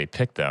why they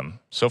picked them.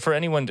 So for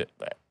anyone to,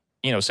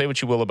 say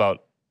what you will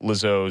about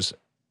Lizzo's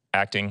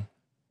acting,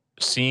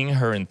 seeing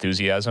her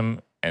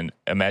enthusiasm and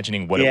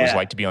imagining what it was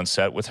like to be on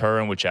set with her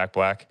and with Jack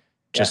Black,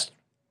 that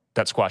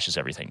squashes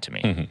everything to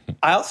me.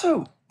 I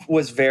also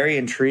was very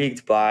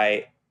intrigued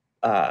by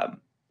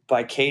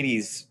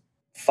Katie's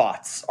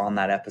thoughts on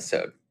that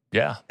episode.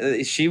 Yeah.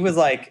 She was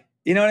like,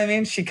 you know what I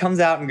mean? She comes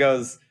out and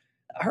goes,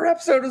 her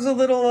episode was a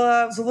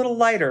little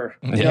lighter.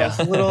 It's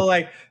a little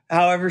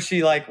however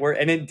she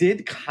and it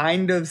did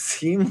kind of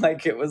seem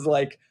like it was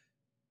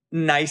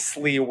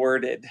nicely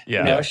worded.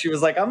 Yeah. She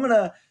was like,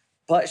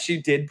 but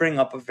she did bring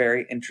up a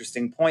very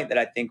interesting point that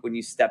I think when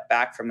you step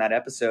back from that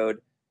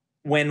episode,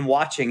 when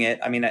watching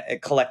it, I mean,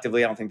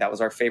 collectively, I don't think that was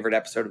our favorite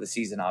episode of the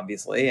season,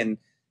 obviously. And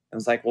I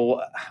was like,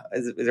 well,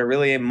 is there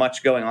really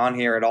much going on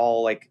here at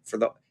all?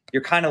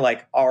 You're kind of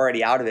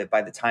already out of it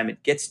by the time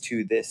it gets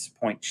to this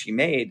point she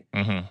made.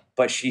 Mm-hmm.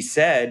 But she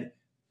said,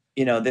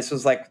 this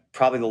was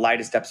probably the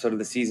lightest episode of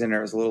the season, or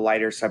it was a little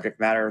lighter subject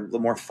matter, a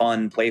little more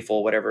fun,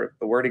 playful, whatever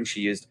the wording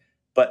she used.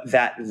 But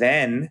that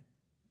then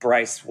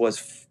Bryce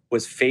was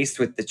faced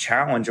with the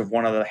challenge of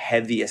one of the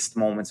heaviest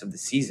moments of the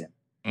season.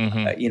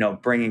 Mm-hmm.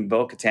 Bringing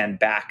Bo-Katan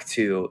back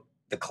to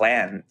the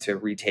clan to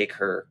retake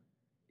her,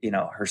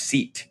 her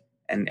seat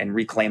and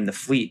reclaim the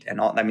fleet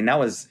and all. I mean,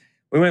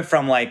 we went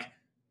from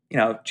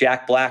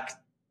Jack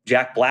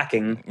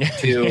Blacking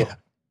to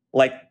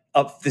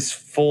this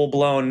full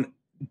blown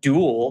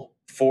duel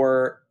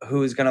for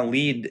who's going to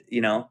lead,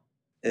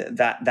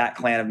 that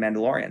clan of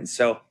Mandalorians.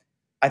 So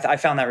I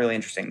found that really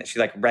interesting that she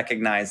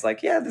recognized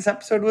this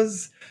episode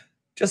was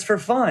just for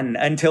fun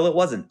until it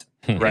wasn't.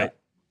 Right.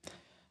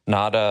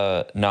 Not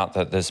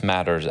that this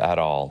matters at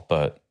all,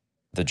 but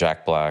the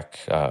Jack Black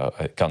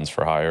Guns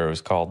for Hire, it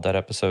was called, that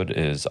episode,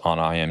 is on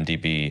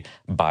IMDb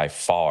by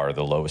far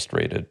the lowest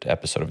rated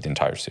episode of the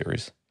entire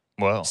series.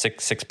 Well,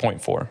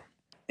 6.4.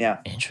 Yeah.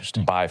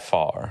 Interesting. By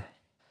far.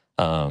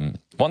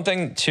 One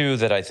thing, too,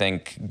 that I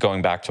think,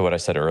 going back to what I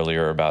said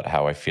earlier about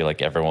how I feel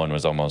like everyone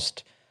was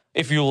almost,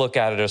 if you look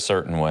at it a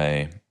certain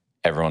way,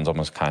 everyone's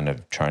almost kind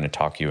of trying to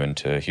talk you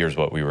into, here's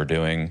what we were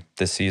doing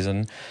this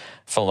season.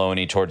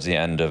 Filoni, towards the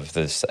end of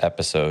this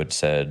episode,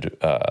 said,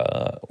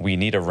 we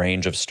need a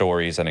range of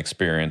stories and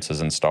experiences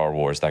in Star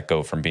Wars that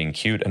go from being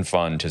cute and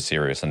fun to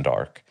serious and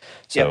dark.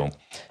 So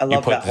I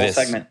love that whole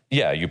segment.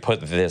 Yeah, you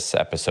put this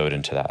episode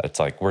into that. It's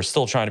we're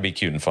still trying to be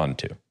cute and fun,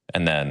 too.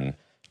 And then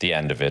the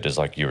end of it is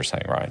like you were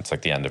saying, Ryan. It's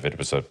the end of it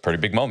was a pretty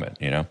big moment,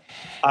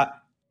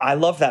 I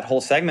love that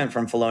whole segment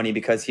from Filoni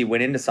because he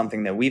went into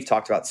something that we've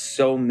talked about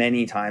so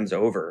many times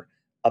over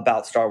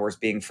about Star Wars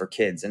being for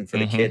kids and for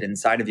the kid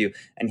inside of you.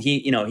 And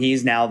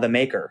he's now the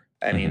maker.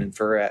 I mean,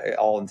 for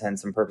all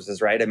intents and purposes,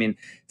 right? I mean,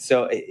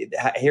 so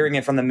hearing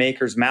it from the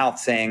maker's mouth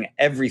saying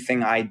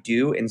everything I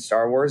do in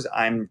Star Wars,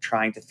 I'm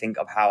trying to think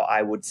of how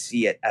I would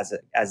see it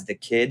as the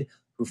kid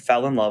who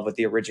fell in love with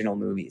the original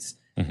movies.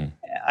 Mm-hmm.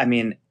 I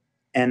mean,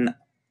 and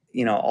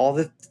all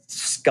the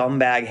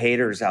scumbag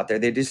haters out there,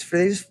 they just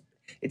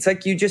it's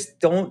you just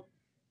don't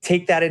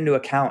take that into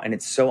account, and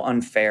it's so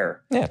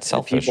unfair. Yeah, it's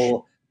selfish.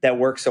 People that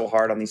work so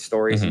hard on these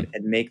stories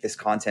and make this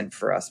content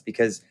for us,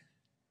 because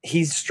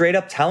he's straight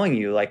up telling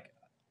you,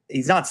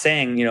 he's not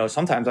saying,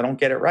 sometimes I don't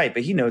get it right,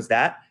 but he knows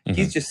that.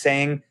 He's just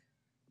saying,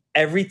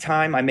 every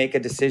time I make a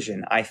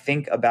decision, I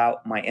think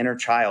about my inner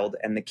child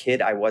and the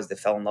kid I was that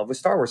fell in love with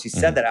Star Wars. He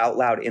said that out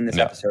loud in this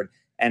episode.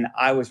 And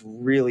I was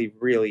really,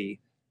 really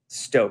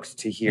stoked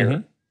to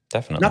hear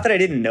definitely. Not that I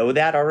didn't know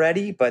that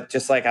already, but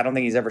just like I don't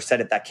think he's ever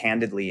said it that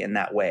candidly in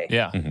that way.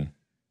 Yeah,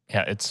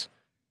 yeah. It's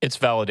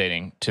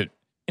validating to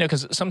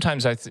because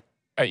sometimes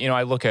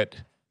I look at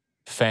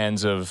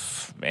fans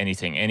of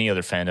anything, any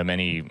other fandom,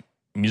 any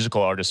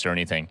musical artist or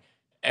anything,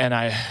 and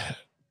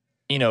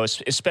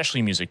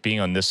especially music, being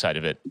on this side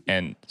of it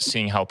and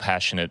seeing how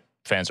passionate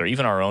fans are,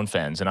 even our own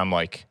fans, and I'm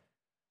like,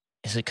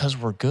 is it because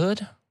we're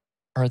good,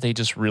 or are they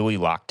just really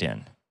locked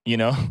in?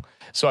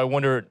 So I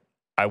wondered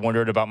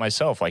about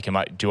myself. Like,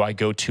 do I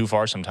go too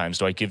far sometimes?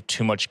 Do I give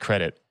too much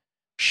credit?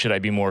 Should I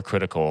be more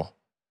critical?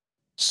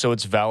 So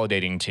it's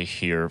validating to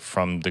hear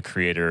from the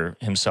creator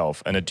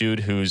himself, and a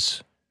dude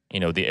who's,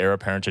 the heir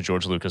apparent to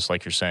George Lucas,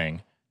 like you're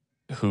saying,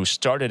 who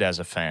started as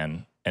a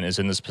fan and is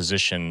in this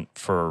position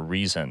for a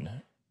reason.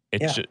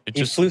 It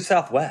just flew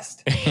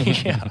Southwest.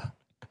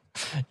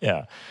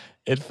 Yeah,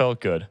 it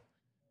felt good.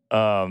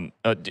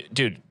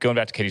 Dude, going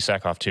back to Katie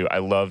Sackhoff too, I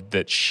loved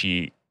that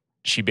she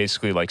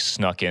basically like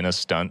snuck in a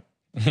stunt.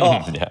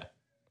 Oh, yeah.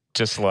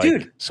 Just like,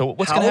 dude, so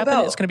what's going to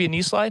happen? It's going to be a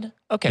knee slide?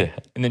 Okay. Yeah.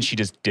 And then she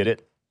just did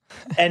it.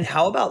 And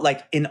how about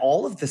like in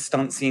all of the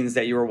stunt scenes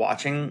that you were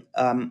watching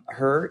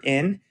her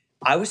in,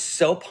 I was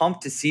so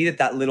pumped to see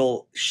that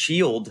little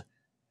shield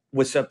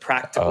was a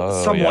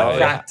somewhat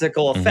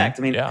practical effect.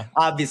 I mean,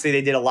 obviously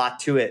they did a lot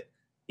to it,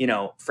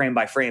 frame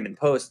by frame in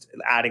post,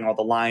 adding all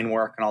the line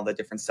work and all the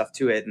different stuff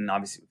to it. And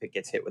obviously if it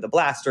gets hit with a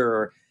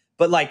blaster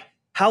but like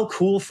how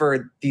cool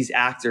for these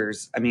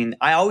actors. I mean,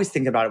 I always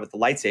think about it with the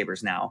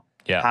lightsabers now.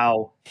 Yeah.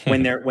 How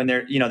when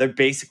they're they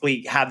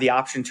basically have the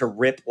option to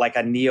rip like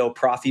a Neo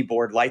Profi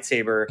board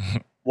lightsaber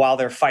while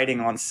they're fighting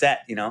on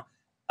set,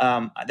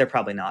 they're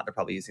probably not. They're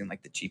probably using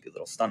like the cheapy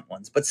little stunt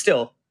ones. But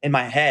still, in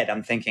my head,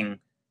 I'm thinking,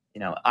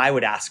 I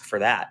would ask for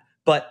that.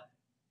 But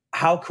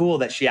how cool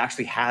that she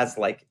actually has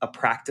like a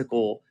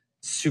practical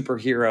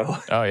superhero,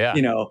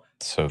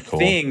 so cool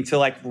thing to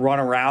like run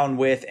around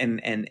with and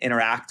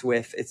interact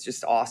with. It's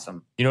just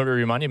awesome. You know what it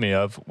reminded me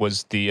of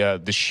was the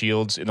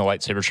shields in the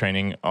lightsaber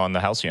training on the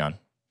Halcyon.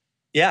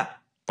 Yeah.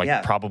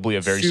 Probably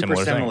a very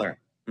similar thing.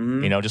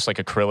 Mm-hmm. Just like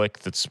acrylic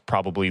that's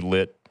probably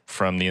lit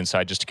from the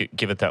inside just to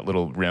give it that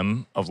little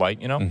rim of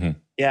light, Mm-hmm.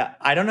 Yeah.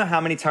 I don't know how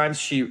many times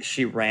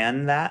she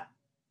ran that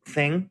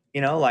thing,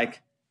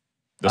 like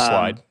the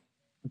slide.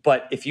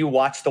 But if you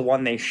watch the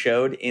one they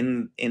showed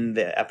in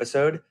the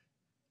episode,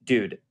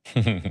 dude,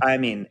 I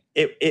mean,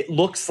 it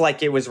looks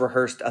like it was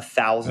rehearsed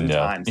 1,000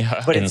 times.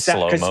 Yeah. But in it's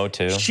slow-mo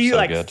too. She so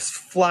like good.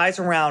 flies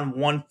around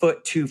 1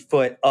 foot, 2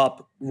 foot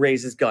up,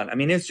 raises gun. I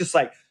mean, it's just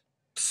like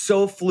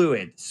so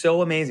fluid,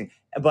 so amazing.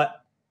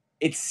 But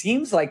it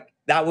seems like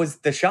that was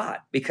the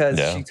shot because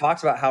she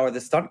talks about how the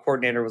stunt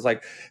coordinator was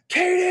like,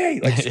 Katie,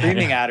 like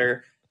screaming at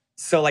her.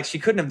 So like she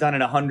couldn't have done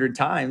it 100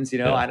 times,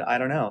 I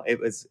don't know.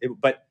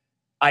 But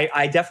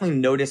I definitely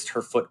noticed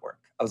her footwork.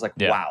 I was like,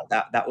 wow,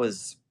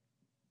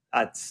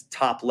 that's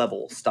top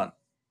level stunt.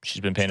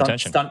 She's been paying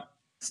attention.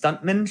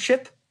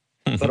 Stuntmanship?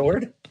 Is that a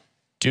word?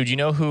 Dude, you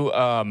know who,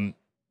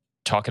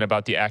 talking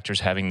about the actors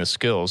having the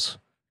skills,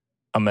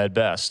 Ahmed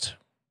Best.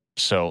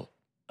 So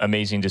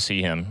amazing to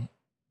see him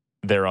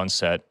there on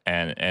set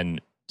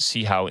and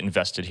see how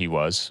invested he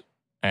was.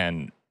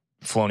 And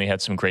Filoni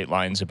had some great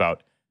lines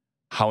about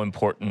how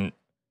important,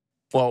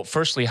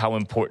 firstly, how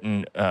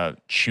important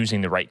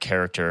choosing the right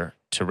character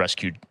to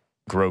rescue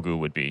Grogu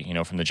would be,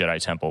 from the Jedi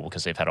Temple,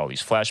 because they've had all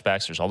these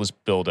flashbacks, there's all this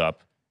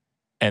buildup,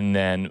 and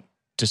then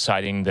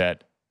deciding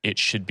that it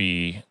should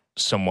be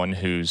someone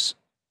who's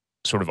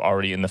sort of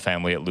already in the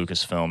family at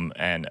Lucasfilm.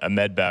 And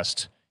Ahmed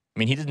Best, I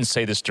mean, he didn't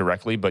say this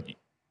directly, but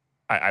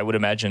I would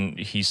imagine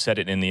he said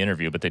it in the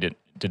interview, but they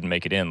didn't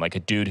make it in. Like a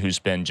dude who's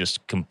been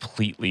just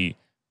completely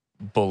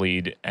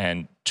bullied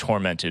and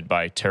tormented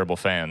by terrible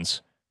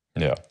fans.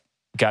 Yeah.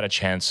 Got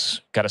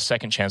a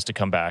second chance to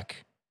come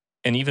back.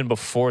 And even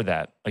before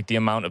that, like the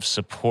amount of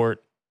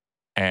support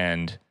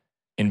and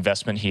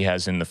investment he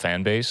has in the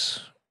fan base,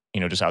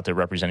 just out there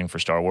representing for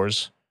Star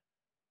Wars,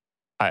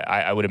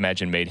 I would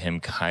imagine made him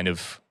kind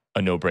of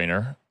a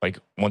no-brainer. Like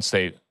once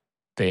they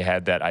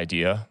had that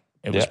idea,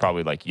 it was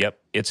probably like, yep,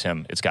 it's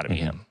him. It's got to be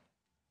him.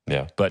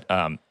 Yeah. But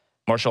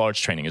martial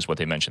arts training is what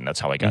they mentioned. That's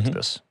how I got to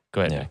this.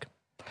 Go ahead, Nick.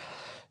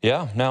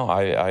 Yeah, no,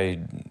 I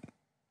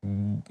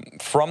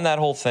from that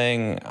whole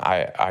thing,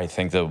 I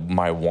think that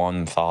my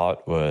one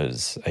thought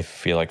was, I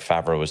feel like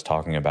Favreau was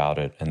talking about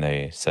it, and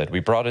they said, we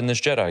brought in this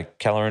Jedi,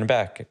 Kelleran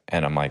Beck.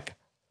 And I'm like,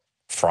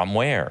 from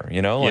where?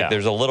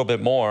 There's a little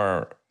bit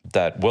more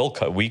that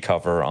we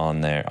cover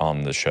on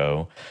the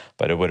show,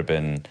 but it would have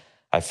been,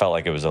 I felt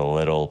like it was a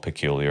little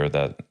peculiar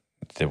that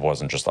it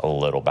wasn't just a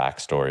little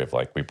backstory of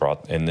like, we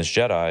brought in this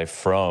Jedi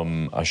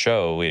from a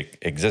show, it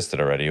existed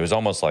already. It was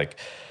almost like,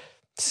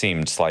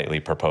 seemed slightly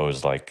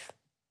proposed, like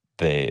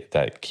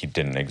that he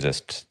didn't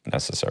exist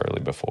necessarily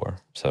before.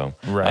 So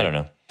I don't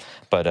know,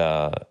 but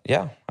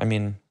I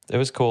mean, it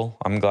was cool.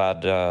 I'm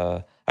glad.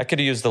 I I could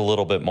have used a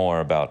little bit more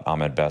about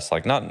Ahmed Best.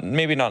 Like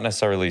maybe not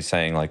necessarily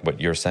saying like what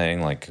you're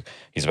saying, like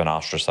he's been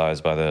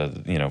ostracized by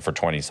for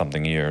 20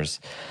 something years.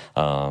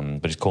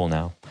 But he's cool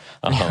now.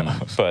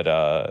 But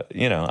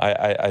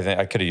I think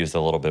I could have used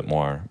a little bit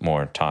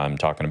more time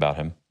talking about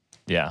him.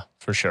 Yeah,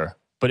 for sure.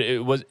 But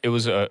it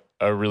was a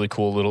really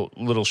cool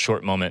little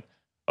short moment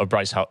of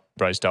Bryce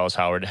Dallas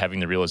Howard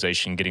having the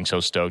realization, getting so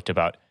stoked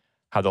about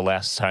how the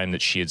last time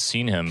that she had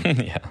seen him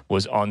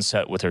was on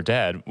set with her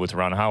dad, with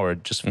Ron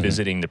Howard, just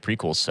visiting the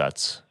prequel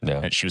sets.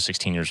 Yeah. And she was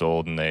 16 years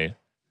old, and they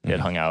had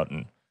hung out,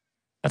 and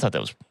I thought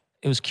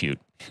it was cute.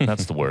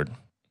 That's the word.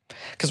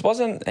 Because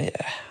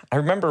I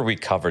remember we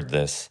covered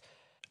this,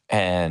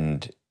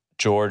 and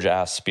George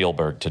asked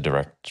Spielberg to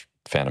direct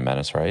Phantom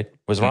Menace, right?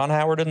 Was Ron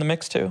Howard in the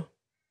mix too?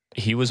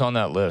 He was on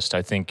that list,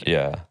 I think.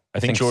 Yeah.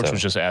 I think George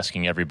was just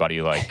asking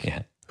everybody,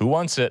 like, who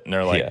wants it? And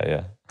they're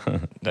like,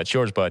 that's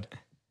yours, bud.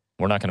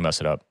 We're not going to mess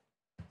it up.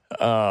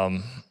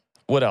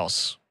 What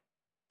else?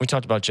 We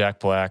talked about Jack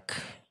Black.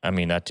 I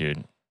mean, that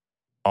dude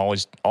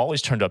always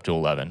turned up to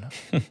 11.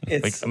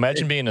 Like,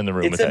 imagine being in the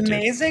room with that dude. It's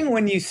amazing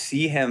when you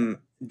see him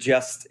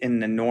just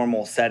in a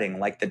normal setting,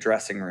 like the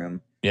dressing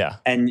room. Yeah.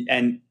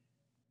 And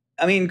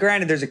I mean,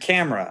 granted, there's a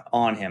camera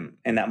on him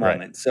in that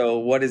moment. Right. So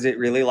what is it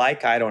really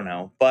like? I don't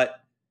know.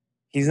 But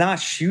he's not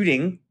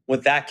shooting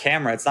with that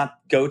camera. It's not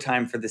go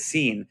time for the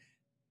scene.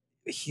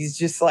 He's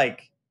just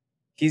like,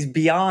 he's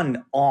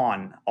beyond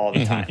on all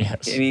the time.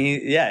 Yes. I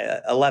mean,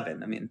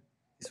 11. I mean,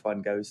 this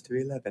one goes to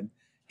 11.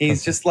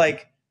 He's just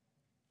like,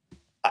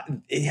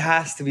 it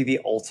has to be the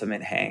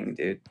ultimate hang,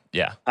 dude.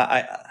 Yeah.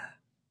 I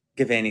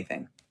give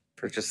anything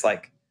for just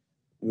like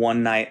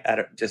one night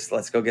just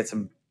let's go get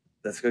some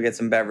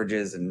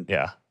beverages and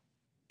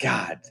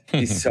God,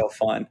 he's so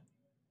fun.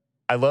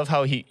 I love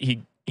how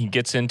he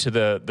gets into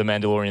the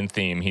Mandalorian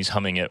theme. He's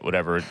humming it,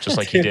 whatever, just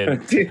like he did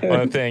on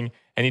the thing.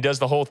 And he does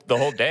the whole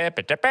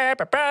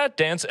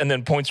dance and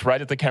then points right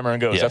at the camera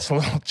and goes, that's a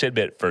little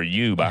tidbit for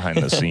you behind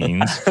the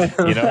scenes,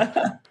 you know?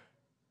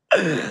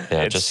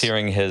 Yeah, just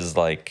hearing his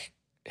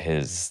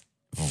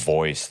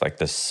voice, like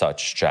this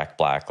such Jack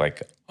Black,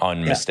 like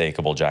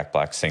unmistakable Jack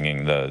Black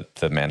singing the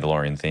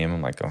Mandalorian theme.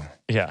 I'm like,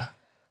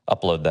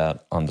 upload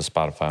that onto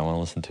Spotify. I want to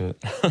listen to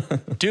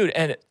it. Dude,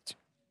 and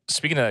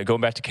speaking of that,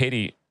 going back to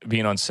Katie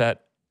being on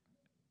set,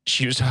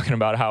 she was talking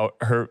about how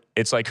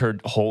it's like her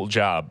whole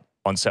job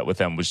on set with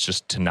them was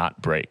just to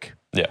not break.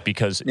 Yeah.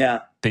 Because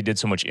they did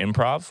so much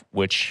improv,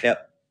 which,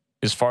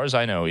 as far as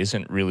I know,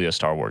 isn't really a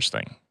Star Wars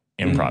thing.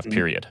 Improv,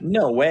 period.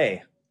 No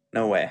way.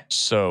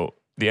 So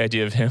the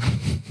idea of him,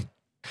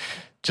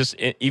 just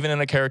even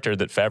in a character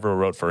that Favreau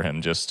wrote for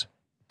him, just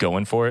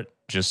going for it,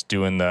 just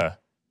doing the,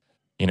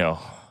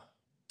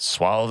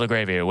 swallow the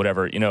gravy or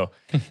whatever,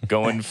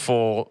 going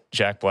full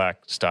Jack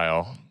Black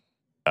style.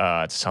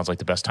 It sounds like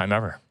the best time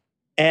ever.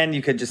 And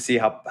you could just see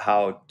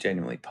how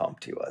genuinely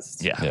pumped he was.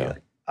 Yeah.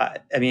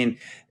 I mean,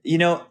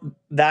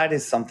 that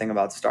is something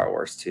about Star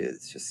Wars too.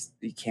 It's just,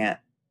 you can't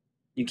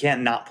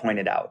not point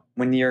it out.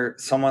 When you're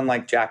someone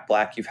like Jack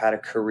Black, you've had a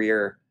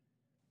career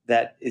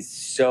that is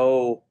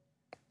so,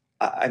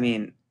 I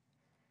mean,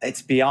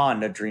 it's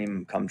beyond a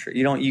dream come true.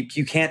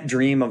 You can't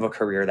dream of a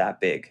career that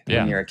big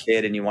when you're a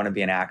kid and you want to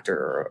be an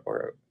actor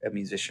or a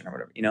musician or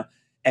whatever,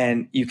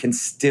 and you can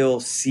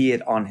still see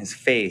it on his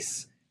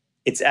face.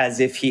 It's as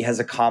if he has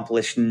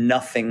accomplished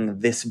nothing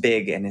this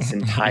big in his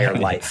entire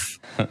life,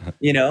 and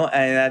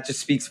that just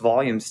speaks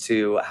volumes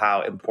to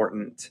how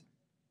important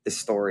this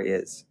story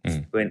is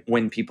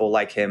when people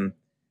like him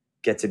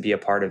get to be a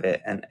part of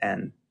it.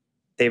 And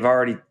they've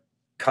already,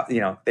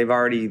 they've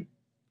already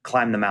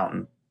climbed the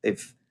mountain.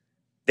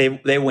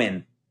 They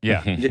win.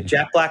 Yeah.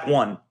 Jack Black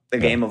won the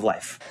game of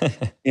life,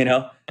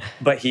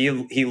 but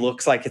he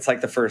looks like it's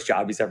like the first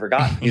job he's ever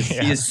gotten.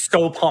 He is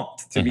so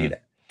pumped to be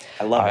there.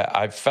 I love it.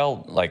 I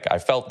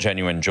felt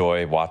genuine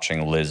joy watching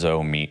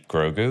Lizzo meet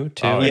Grogu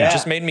too. Oh, It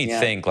just made me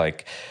think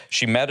like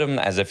she met him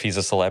as if he's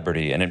a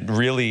celebrity, and it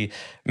really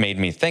made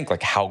me think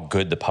like how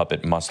good the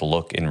puppet must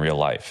look in real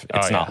life.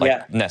 It's not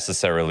like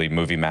necessarily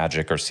movie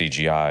magic or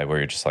CGI where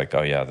you're just like,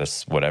 oh yeah,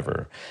 this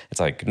whatever. It's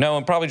like, no,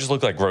 it probably just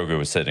looked like Grogu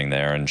was sitting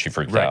there and she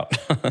freaked out.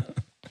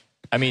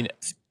 I mean,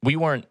 we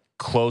weren't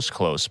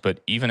close,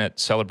 but even at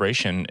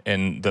Celebration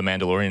and the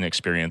Mandalorian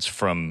experience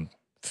from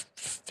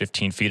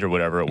 15 feet or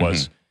whatever it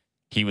was,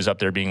 he was up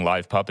there being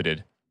live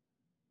puppeted.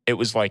 It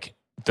was like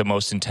the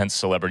most intense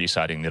celebrity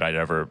sighting that I'd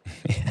ever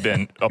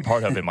been a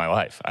part of in my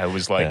life. I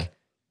was like,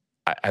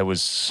 I had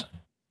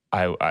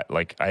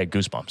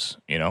goosebumps,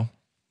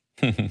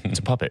 It's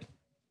a puppet.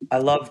 I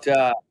loved,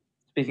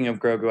 speaking of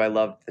Grogu, I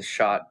loved the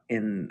shot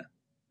in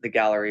the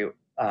gallery.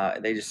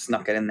 They just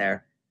snuck it in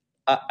there.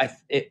 I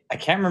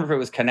can't remember if it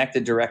was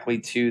connected directly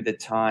to the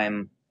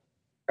time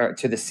or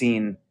to the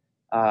scene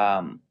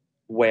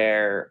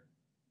where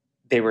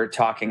they were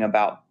talking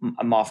about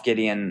Moff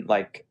Gideon,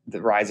 like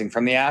the rising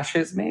from the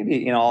ashes,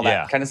 maybe, all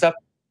that kind of stuff.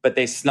 But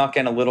they snuck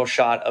in a little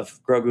shot of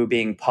Grogu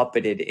being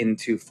puppeted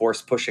into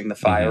force pushing the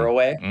fire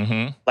away.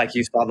 Mm-hmm. Like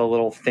you saw the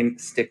little thing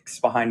sticks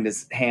behind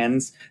his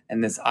hands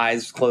and his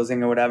eyes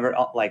closing or whatever.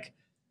 Like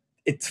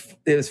it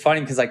was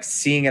funny because like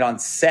seeing it on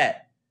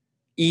set,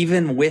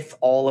 even with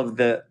all of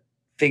the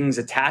things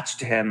attached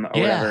to him or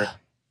whatever,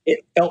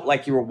 it felt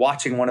like you were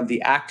watching one of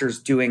the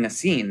actors doing a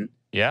scene.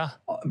 Yeah.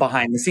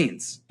 Behind the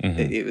scenes.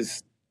 Mm-hmm.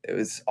 It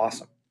was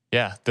awesome.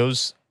 Yeah.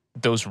 Those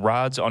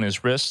rods on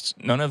his wrists,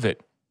 none of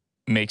it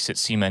makes it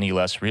seem any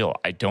less real.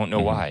 I don't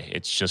know why.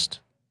 It's just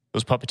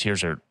those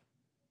puppeteers are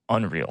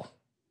unreal.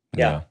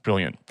 Yeah.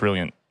 Brilliant.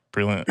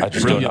 I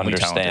just don't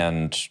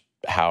understand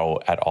how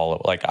at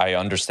all. Like, I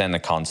understand the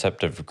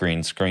concept of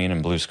green screen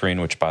and blue screen,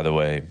 which, by the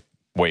way,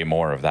 way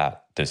more of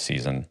that this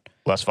season.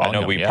 Less volume. I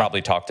know we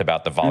probably talked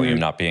about the volume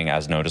not being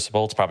as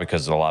noticeable. It's probably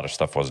because a lot of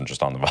stuff wasn't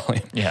just on the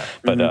volume. Yeah.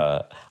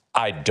 But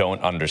I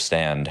don't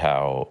understand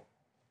how.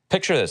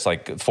 Picture this,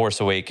 like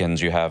Force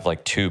Awakens, you have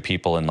like two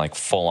people in like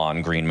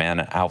full-on Green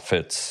Man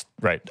outfits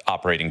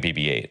operating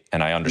BB-8.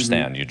 And I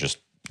understand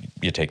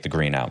you take the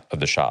green out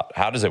of the shot.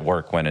 How does it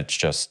work when it's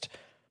just,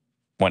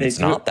 when it's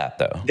not that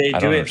though? I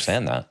don't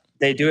understand that.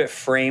 They do it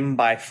frame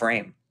by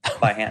frame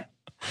by hand.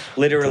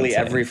 Literally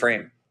every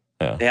frame.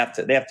 Yeah. They have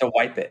to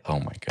wipe it. Oh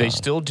my God.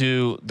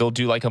 They'll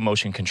do like a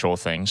motion control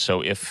thing.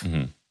 So if,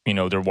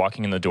 they're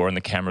walking in the door and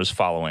the camera's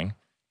following,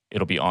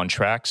 it'll be on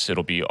tracks.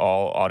 It'll be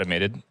all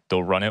automated.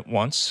 They'll run it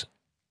once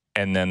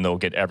and then they'll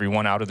get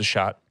everyone out of the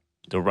shot.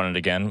 They'll run it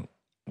again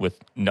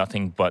with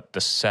nothing but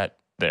the set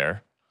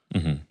there.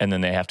 And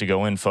then they have to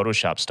go in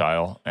Photoshop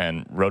style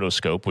and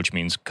rotoscope, which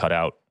means cut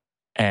out.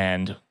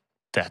 And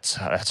that's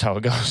how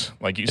it goes.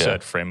 Like you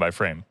said, frame by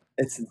frame.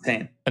 It's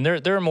insane. And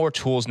there are more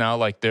tools now.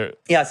 Like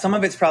some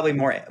of it's probably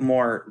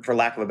more, for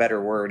lack of a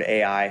better word,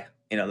 AI.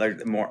 They're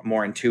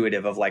more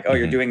intuitive of like, oh,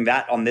 you're doing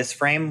that on this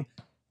frame.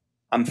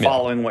 I'm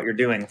following what you're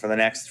doing for the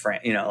next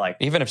frame. Like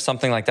even if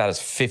something like that is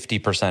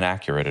 50%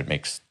 accurate, it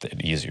makes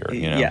it easier.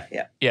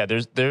 Yeah.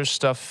 There's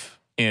stuff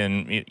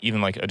in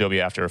even like Adobe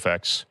After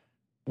Effects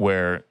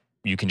where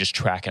you can just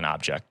track an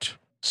object.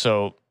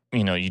 So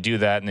you do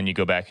that and then you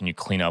go back and you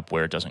clean up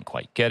where it doesn't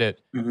quite get it.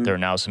 There are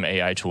now some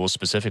AI tools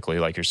specifically,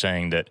 like you're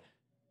saying, that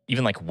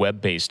even like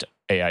web-based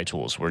AI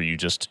tools where you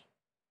just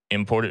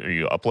import it or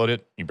you upload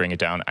it, you bring it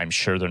down. I'm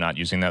sure they're not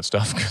using that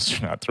stuff because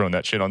they're not throwing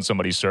that shit on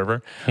somebody's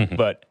server.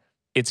 But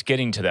it's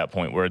getting to that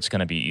point where it's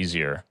going to be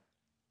easier,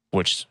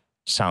 which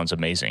sounds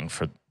amazing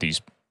for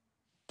these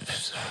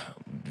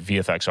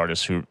VFX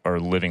artists who are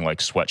living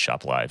like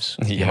sweatshop lives.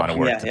 The amount of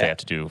work that they have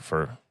to do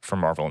for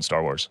Marvel and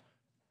Star Wars.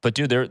 But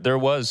dude, there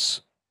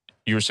was,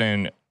 you were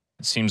saying, it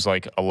seems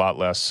like a lot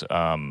less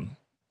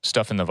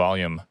stuff in the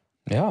volume.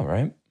 Yeah,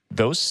 right.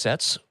 Those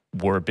sets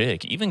were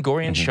big. Even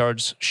Gorian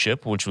Shard's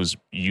ship, which was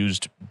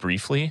used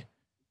briefly,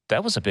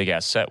 that was a big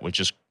ass set with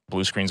just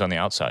blue screens on the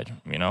outside.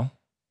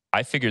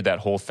 I figured that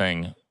whole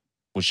thing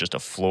was just a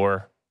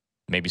floor,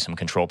 maybe some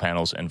control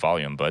panels and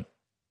volume, but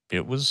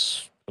it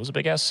was a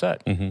big ass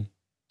set.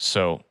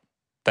 So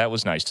that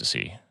was nice to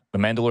see. The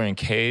Mandalorian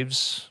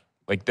caves,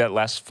 like that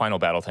last final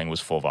battle thing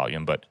was full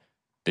volume, but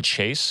the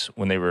chase,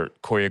 when they were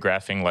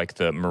choreographing like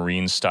the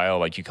Marine style,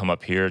 like you come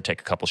up here,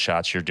 take a couple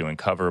shots, you're doing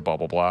cover, blah,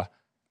 blah, blah.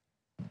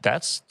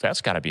 That's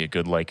got to be a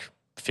good like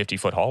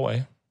 50-foot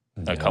hallway,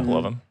 a couple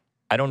of them.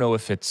 I don't know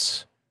if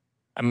it's,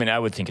 I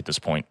would think at this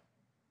point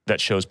that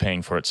show's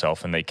paying for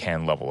itself and they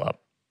can level up,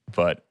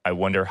 but I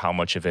wonder how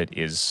much of it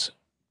is,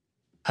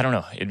 I don't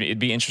know. It'd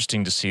be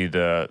interesting to see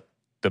the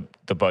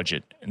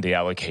budget and the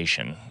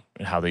allocation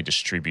and how they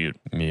distribute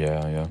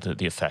the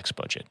effects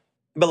budget.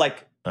 But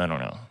like, I don't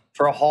know.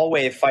 For a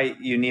hallway fight,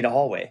 you need a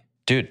hallway.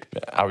 Dude,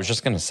 I was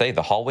just going to say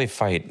the hallway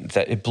fight,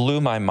 that it blew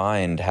my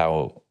mind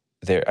how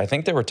I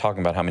think they were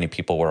talking about how many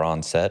people were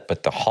on set,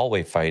 but the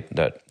hallway fight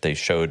that they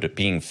showed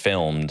being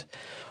filmed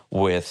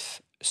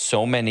with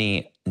so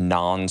many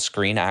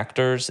non-screen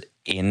actors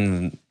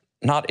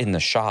not in the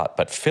shot,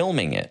 but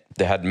filming it.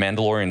 They had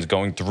Mandalorians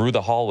going through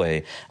the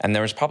hallway, and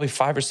there was probably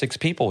 5 or 6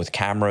 people with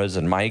cameras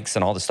and mics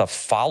and all this stuff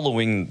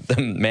following the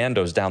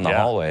Mandos down the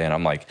hallway. And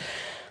I'm like,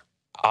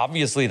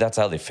 obviously that's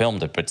how they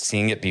filmed it, but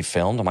seeing it be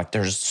filmed, I'm like,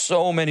 there's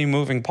so many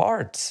moving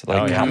parts.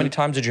 Like, how many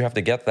times did you have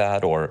to get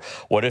that? Or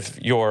what if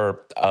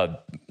you're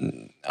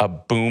a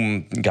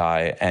boom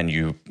guy and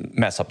you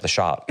mess up the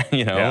shot?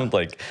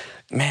 Like,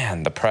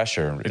 man, the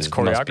pressure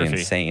must be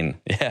insane.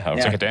 Yeah,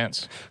 it's like a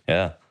dance.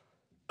 Yeah.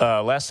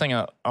 Last thing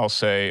I'll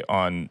say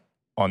on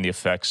the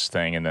effects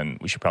thing, and then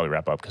we should probably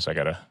wrap up because I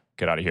gotta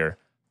get out of here.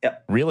 Yeah.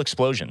 Real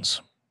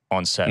explosions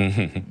on set.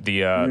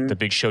 The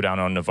big showdown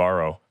on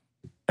Navarro.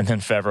 And then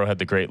Favreau had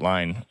the great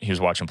line. He was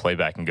watching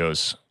playback and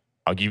goes,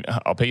 I'll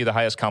pay you the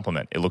highest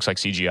compliment. It looks like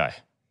CGI.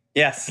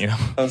 Yes.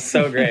 That was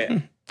so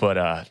great.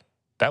 But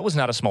that was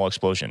not a small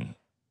explosion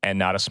and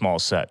not a small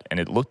set. And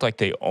it looked like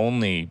they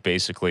only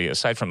basically,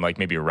 aside from like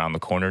maybe around the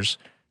corners,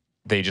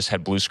 they just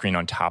had blue screen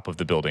on top of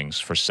the buildings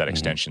for set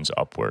extensions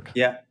upward.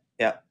 Yeah.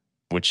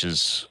 Which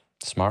is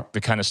smart. The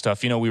kind of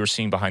stuff, we were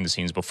seeing behind the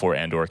scenes before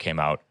Andor came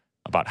out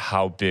about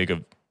how big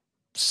of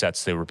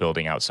sets they were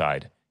building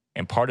outside.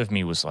 And part of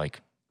me was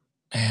like,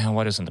 man,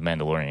 why doesn't the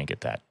Mandalorian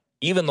get that?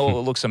 Even though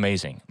it looks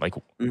amazing. Like,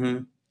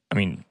 we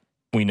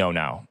know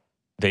now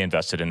they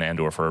invested in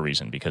Andor for a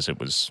reason because it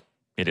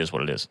is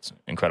what it is. It's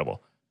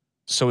incredible.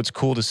 So it's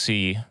cool to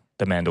see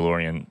The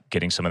Mandalorian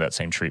getting some of that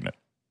same treatment.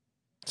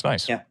 It's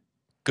nice. Yeah.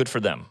 Good for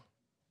them.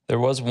 There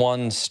was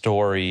one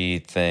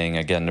story thing,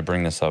 again, to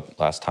bring this up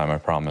last time, I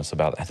promise,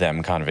 about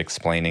them kind of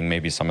explaining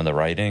maybe some of the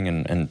writing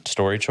and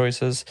story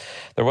choices.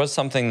 There was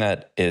something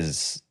that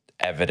is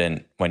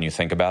evident when you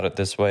think about it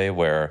this way,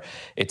 where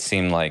it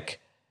seemed like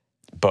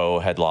Bo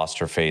had lost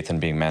her faith in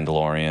being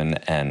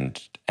Mandalorian,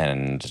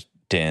 and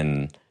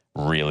Din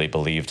really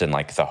believed in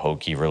like the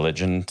Hokie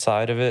religion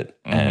side of it.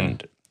 Mm-hmm.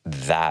 And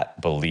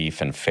that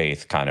belief and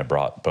faith kind of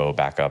brought Bo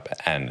back up,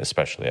 and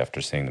especially after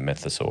seeing the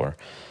Mythosaur.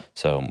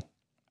 So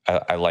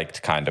I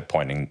liked kind of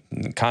pointing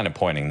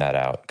that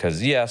out,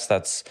 because yes,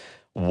 that's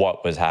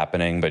what was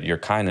happening, but you're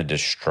kind of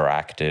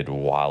distracted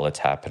while it's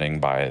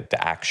happening by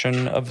the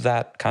action of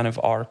that kind of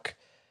arc,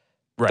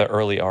 right. The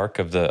early arc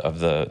of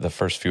the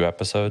first few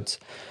episodes.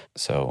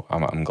 So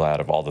I'm glad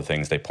of all the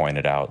things they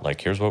pointed out. Like,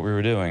 here's what we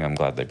were doing. I'm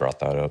glad they brought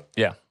that up.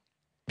 Yeah,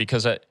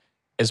 because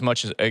as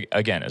much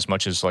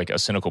as like a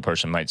cynical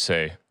person might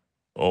say,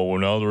 oh, well,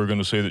 now they're going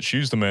to say that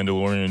she's the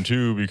Mandalorian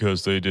too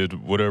because they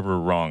did whatever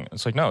wrong.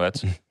 It's like, no,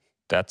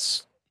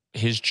 that's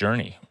his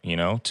journey,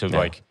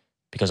 like,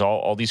 because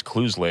all these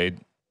clues laid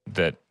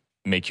that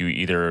make you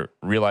either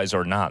realize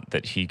or not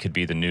that he could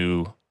be the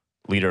new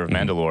leader of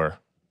Mandalore,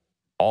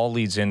 all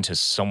leads into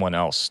someone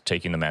else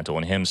taking the mantle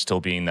and him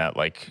still being that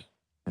like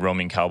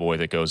roaming cowboy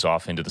that goes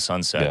off into the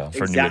sunset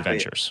for new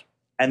adventures.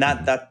 And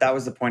that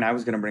was the point I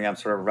was going to bring up,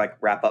 sort of like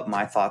wrap up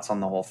my thoughts on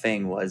the whole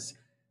thing was,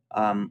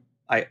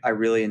 I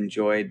really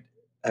enjoyed,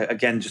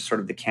 again, just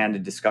sort of the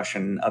candid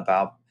discussion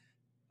about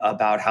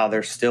how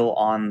they're still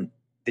on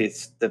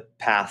the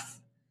path.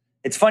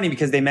 It's funny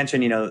because they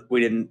mentioned, we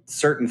didn't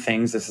certain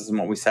things. This isn't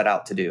what we set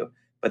out to do,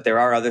 but there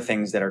are other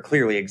things that are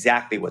clearly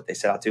exactly what they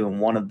set out to do.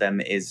 And one of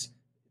them is,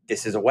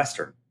 this is a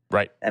Western.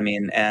 Right. I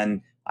mean,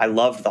 and I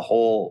loved the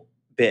whole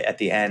bit at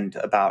the end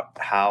about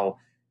how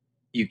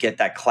you get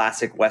that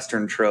classic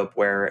Western trope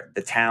where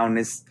the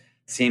town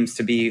seems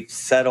to be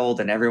settled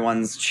and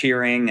everyone's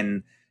cheering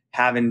and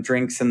having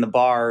drinks in the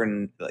bar,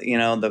 and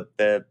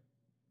the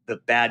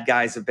bad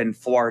guys have been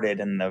thwarted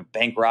and the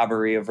bank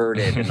robbery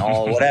averted and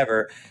all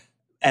whatever.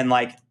 And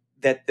like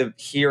that the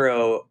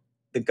hero,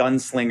 the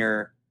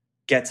gunslinger,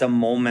 gets a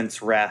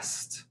moment's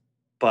rest,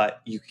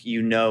 but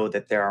you know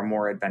that there are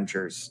more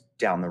adventures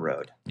down the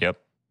road. Yep.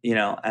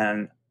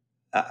 And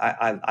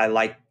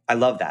I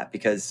love that,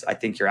 because I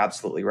think you're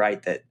absolutely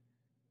right that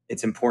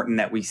it's important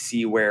that we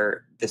see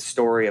where the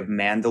story of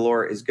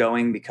Mandalore is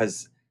going,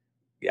 because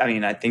I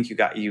mean, I think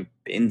you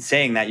in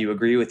saying that you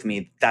agree with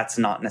me. That's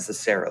not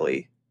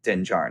necessarily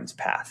Din Djarin's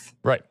path.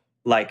 Right.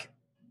 Like,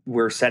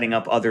 we're setting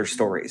up other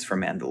stories for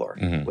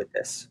Mandalore with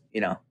this,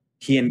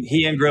 he and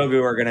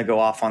Grogu are going to go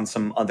off on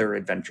some other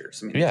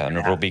adventures. I mean, and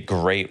it'll be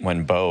great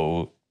when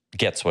Bo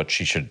gets what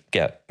she should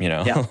get,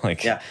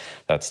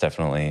 That's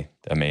definitely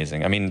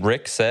amazing. I mean,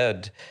 Rick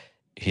said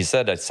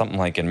something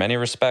like, in many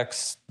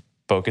respects,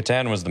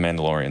 Bo-Katan was the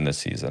Mandalorian this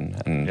season.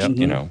 And,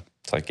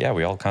 it's like,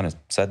 we all kind of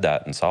said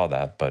that and saw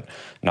that, but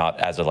not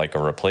as a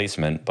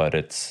replacement, but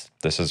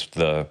this is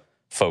the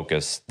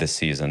focus this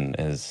season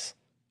is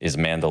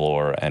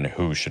Mandalore and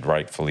who should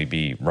rightfully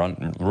be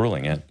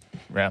ruling it.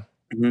 Yeah.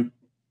 Mm-hmm.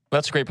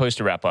 That's a great place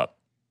to wrap up.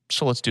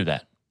 So let's do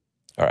that.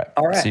 All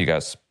right. See you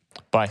guys.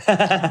 Bye.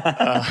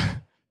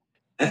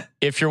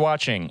 If you're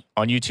watching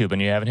on YouTube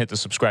and you haven't hit the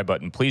subscribe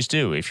button, please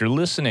do. If you're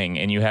listening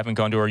and you haven't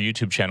gone to our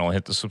YouTube channel and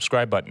hit the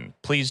subscribe button,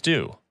 please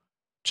do.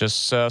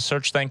 Just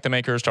search Thank the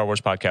Maker Star Wars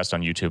Podcast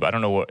on YouTube. I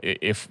don't know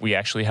if we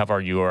actually have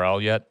our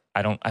URL yet.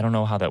 I don't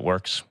know how that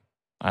works.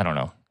 I don't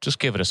know. Just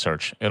give it a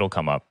search. It'll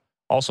come up.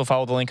 Also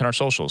follow the link in our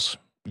socials.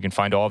 You can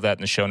find all of that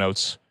in the show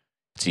notes.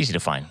 It's easy to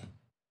find.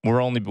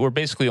 We're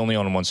basically only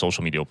on one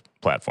social media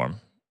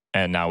platform,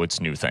 and now it's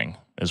a new thing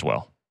as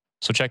well.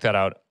 So check that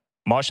out.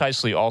 Mosh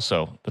Eisley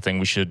also, the thing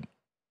we should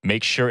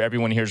make sure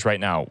everyone hears right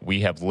now,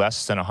 we have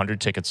less than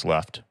 100 tickets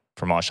left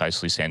for Mosh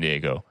Eisley San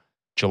Diego,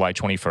 July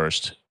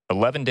 21st,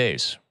 11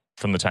 days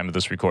from the time of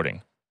this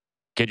recording.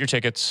 Get your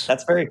tickets.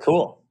 That's very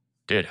cool.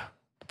 Dude,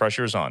 the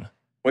pressure is on.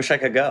 Wish I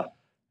could go.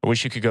 I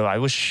wish you could go. I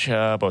wish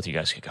both of you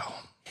guys could go.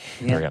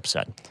 Very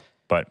upset.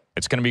 But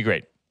it's going to be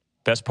great.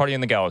 Best party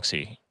in the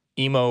galaxy.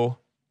 Emo,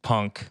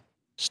 punk,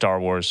 Star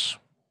Wars,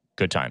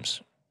 good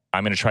times.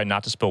 I'm going to try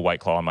not to spill White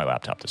Claw on my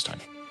laptop this time.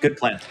 Good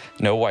plan.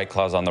 No White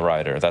Claws on the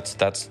rider. That's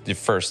the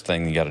first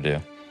thing you got to do.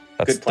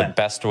 That's the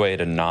best way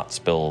to not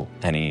spill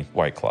any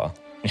White Claw.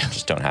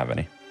 Just don't have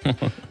any.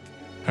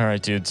 All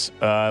right, dudes.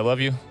 I love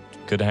you.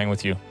 Good to hang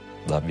with you.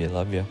 Love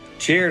you.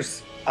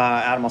 Cheers.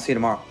 Adam, I'll see you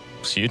tomorrow.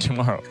 See you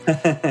tomorrow.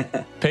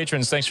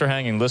 Patrons, thanks for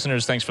hanging.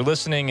 Listeners, thanks for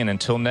listening. And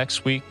until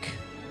next week,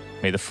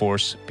 may the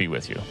Force be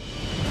with you.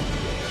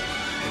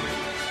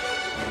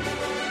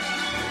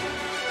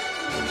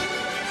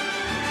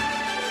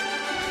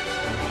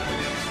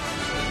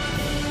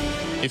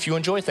 If you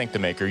enjoy Thank the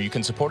Maker, you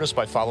can support us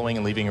by following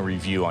and leaving a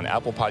review on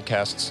Apple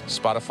Podcasts,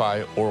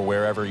 Spotify, or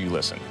wherever you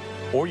listen.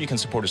 Or you can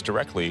support us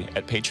directly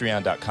at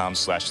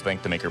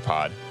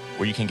patreon.com/thankthemakerpod,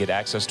 where you can get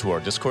access to our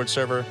Discord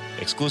server,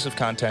 exclusive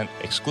content,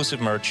 exclusive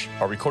merch,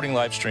 our recording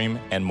live stream,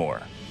 and more.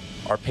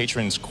 Our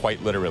patrons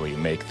quite literally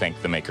make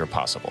Thank the Maker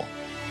possible.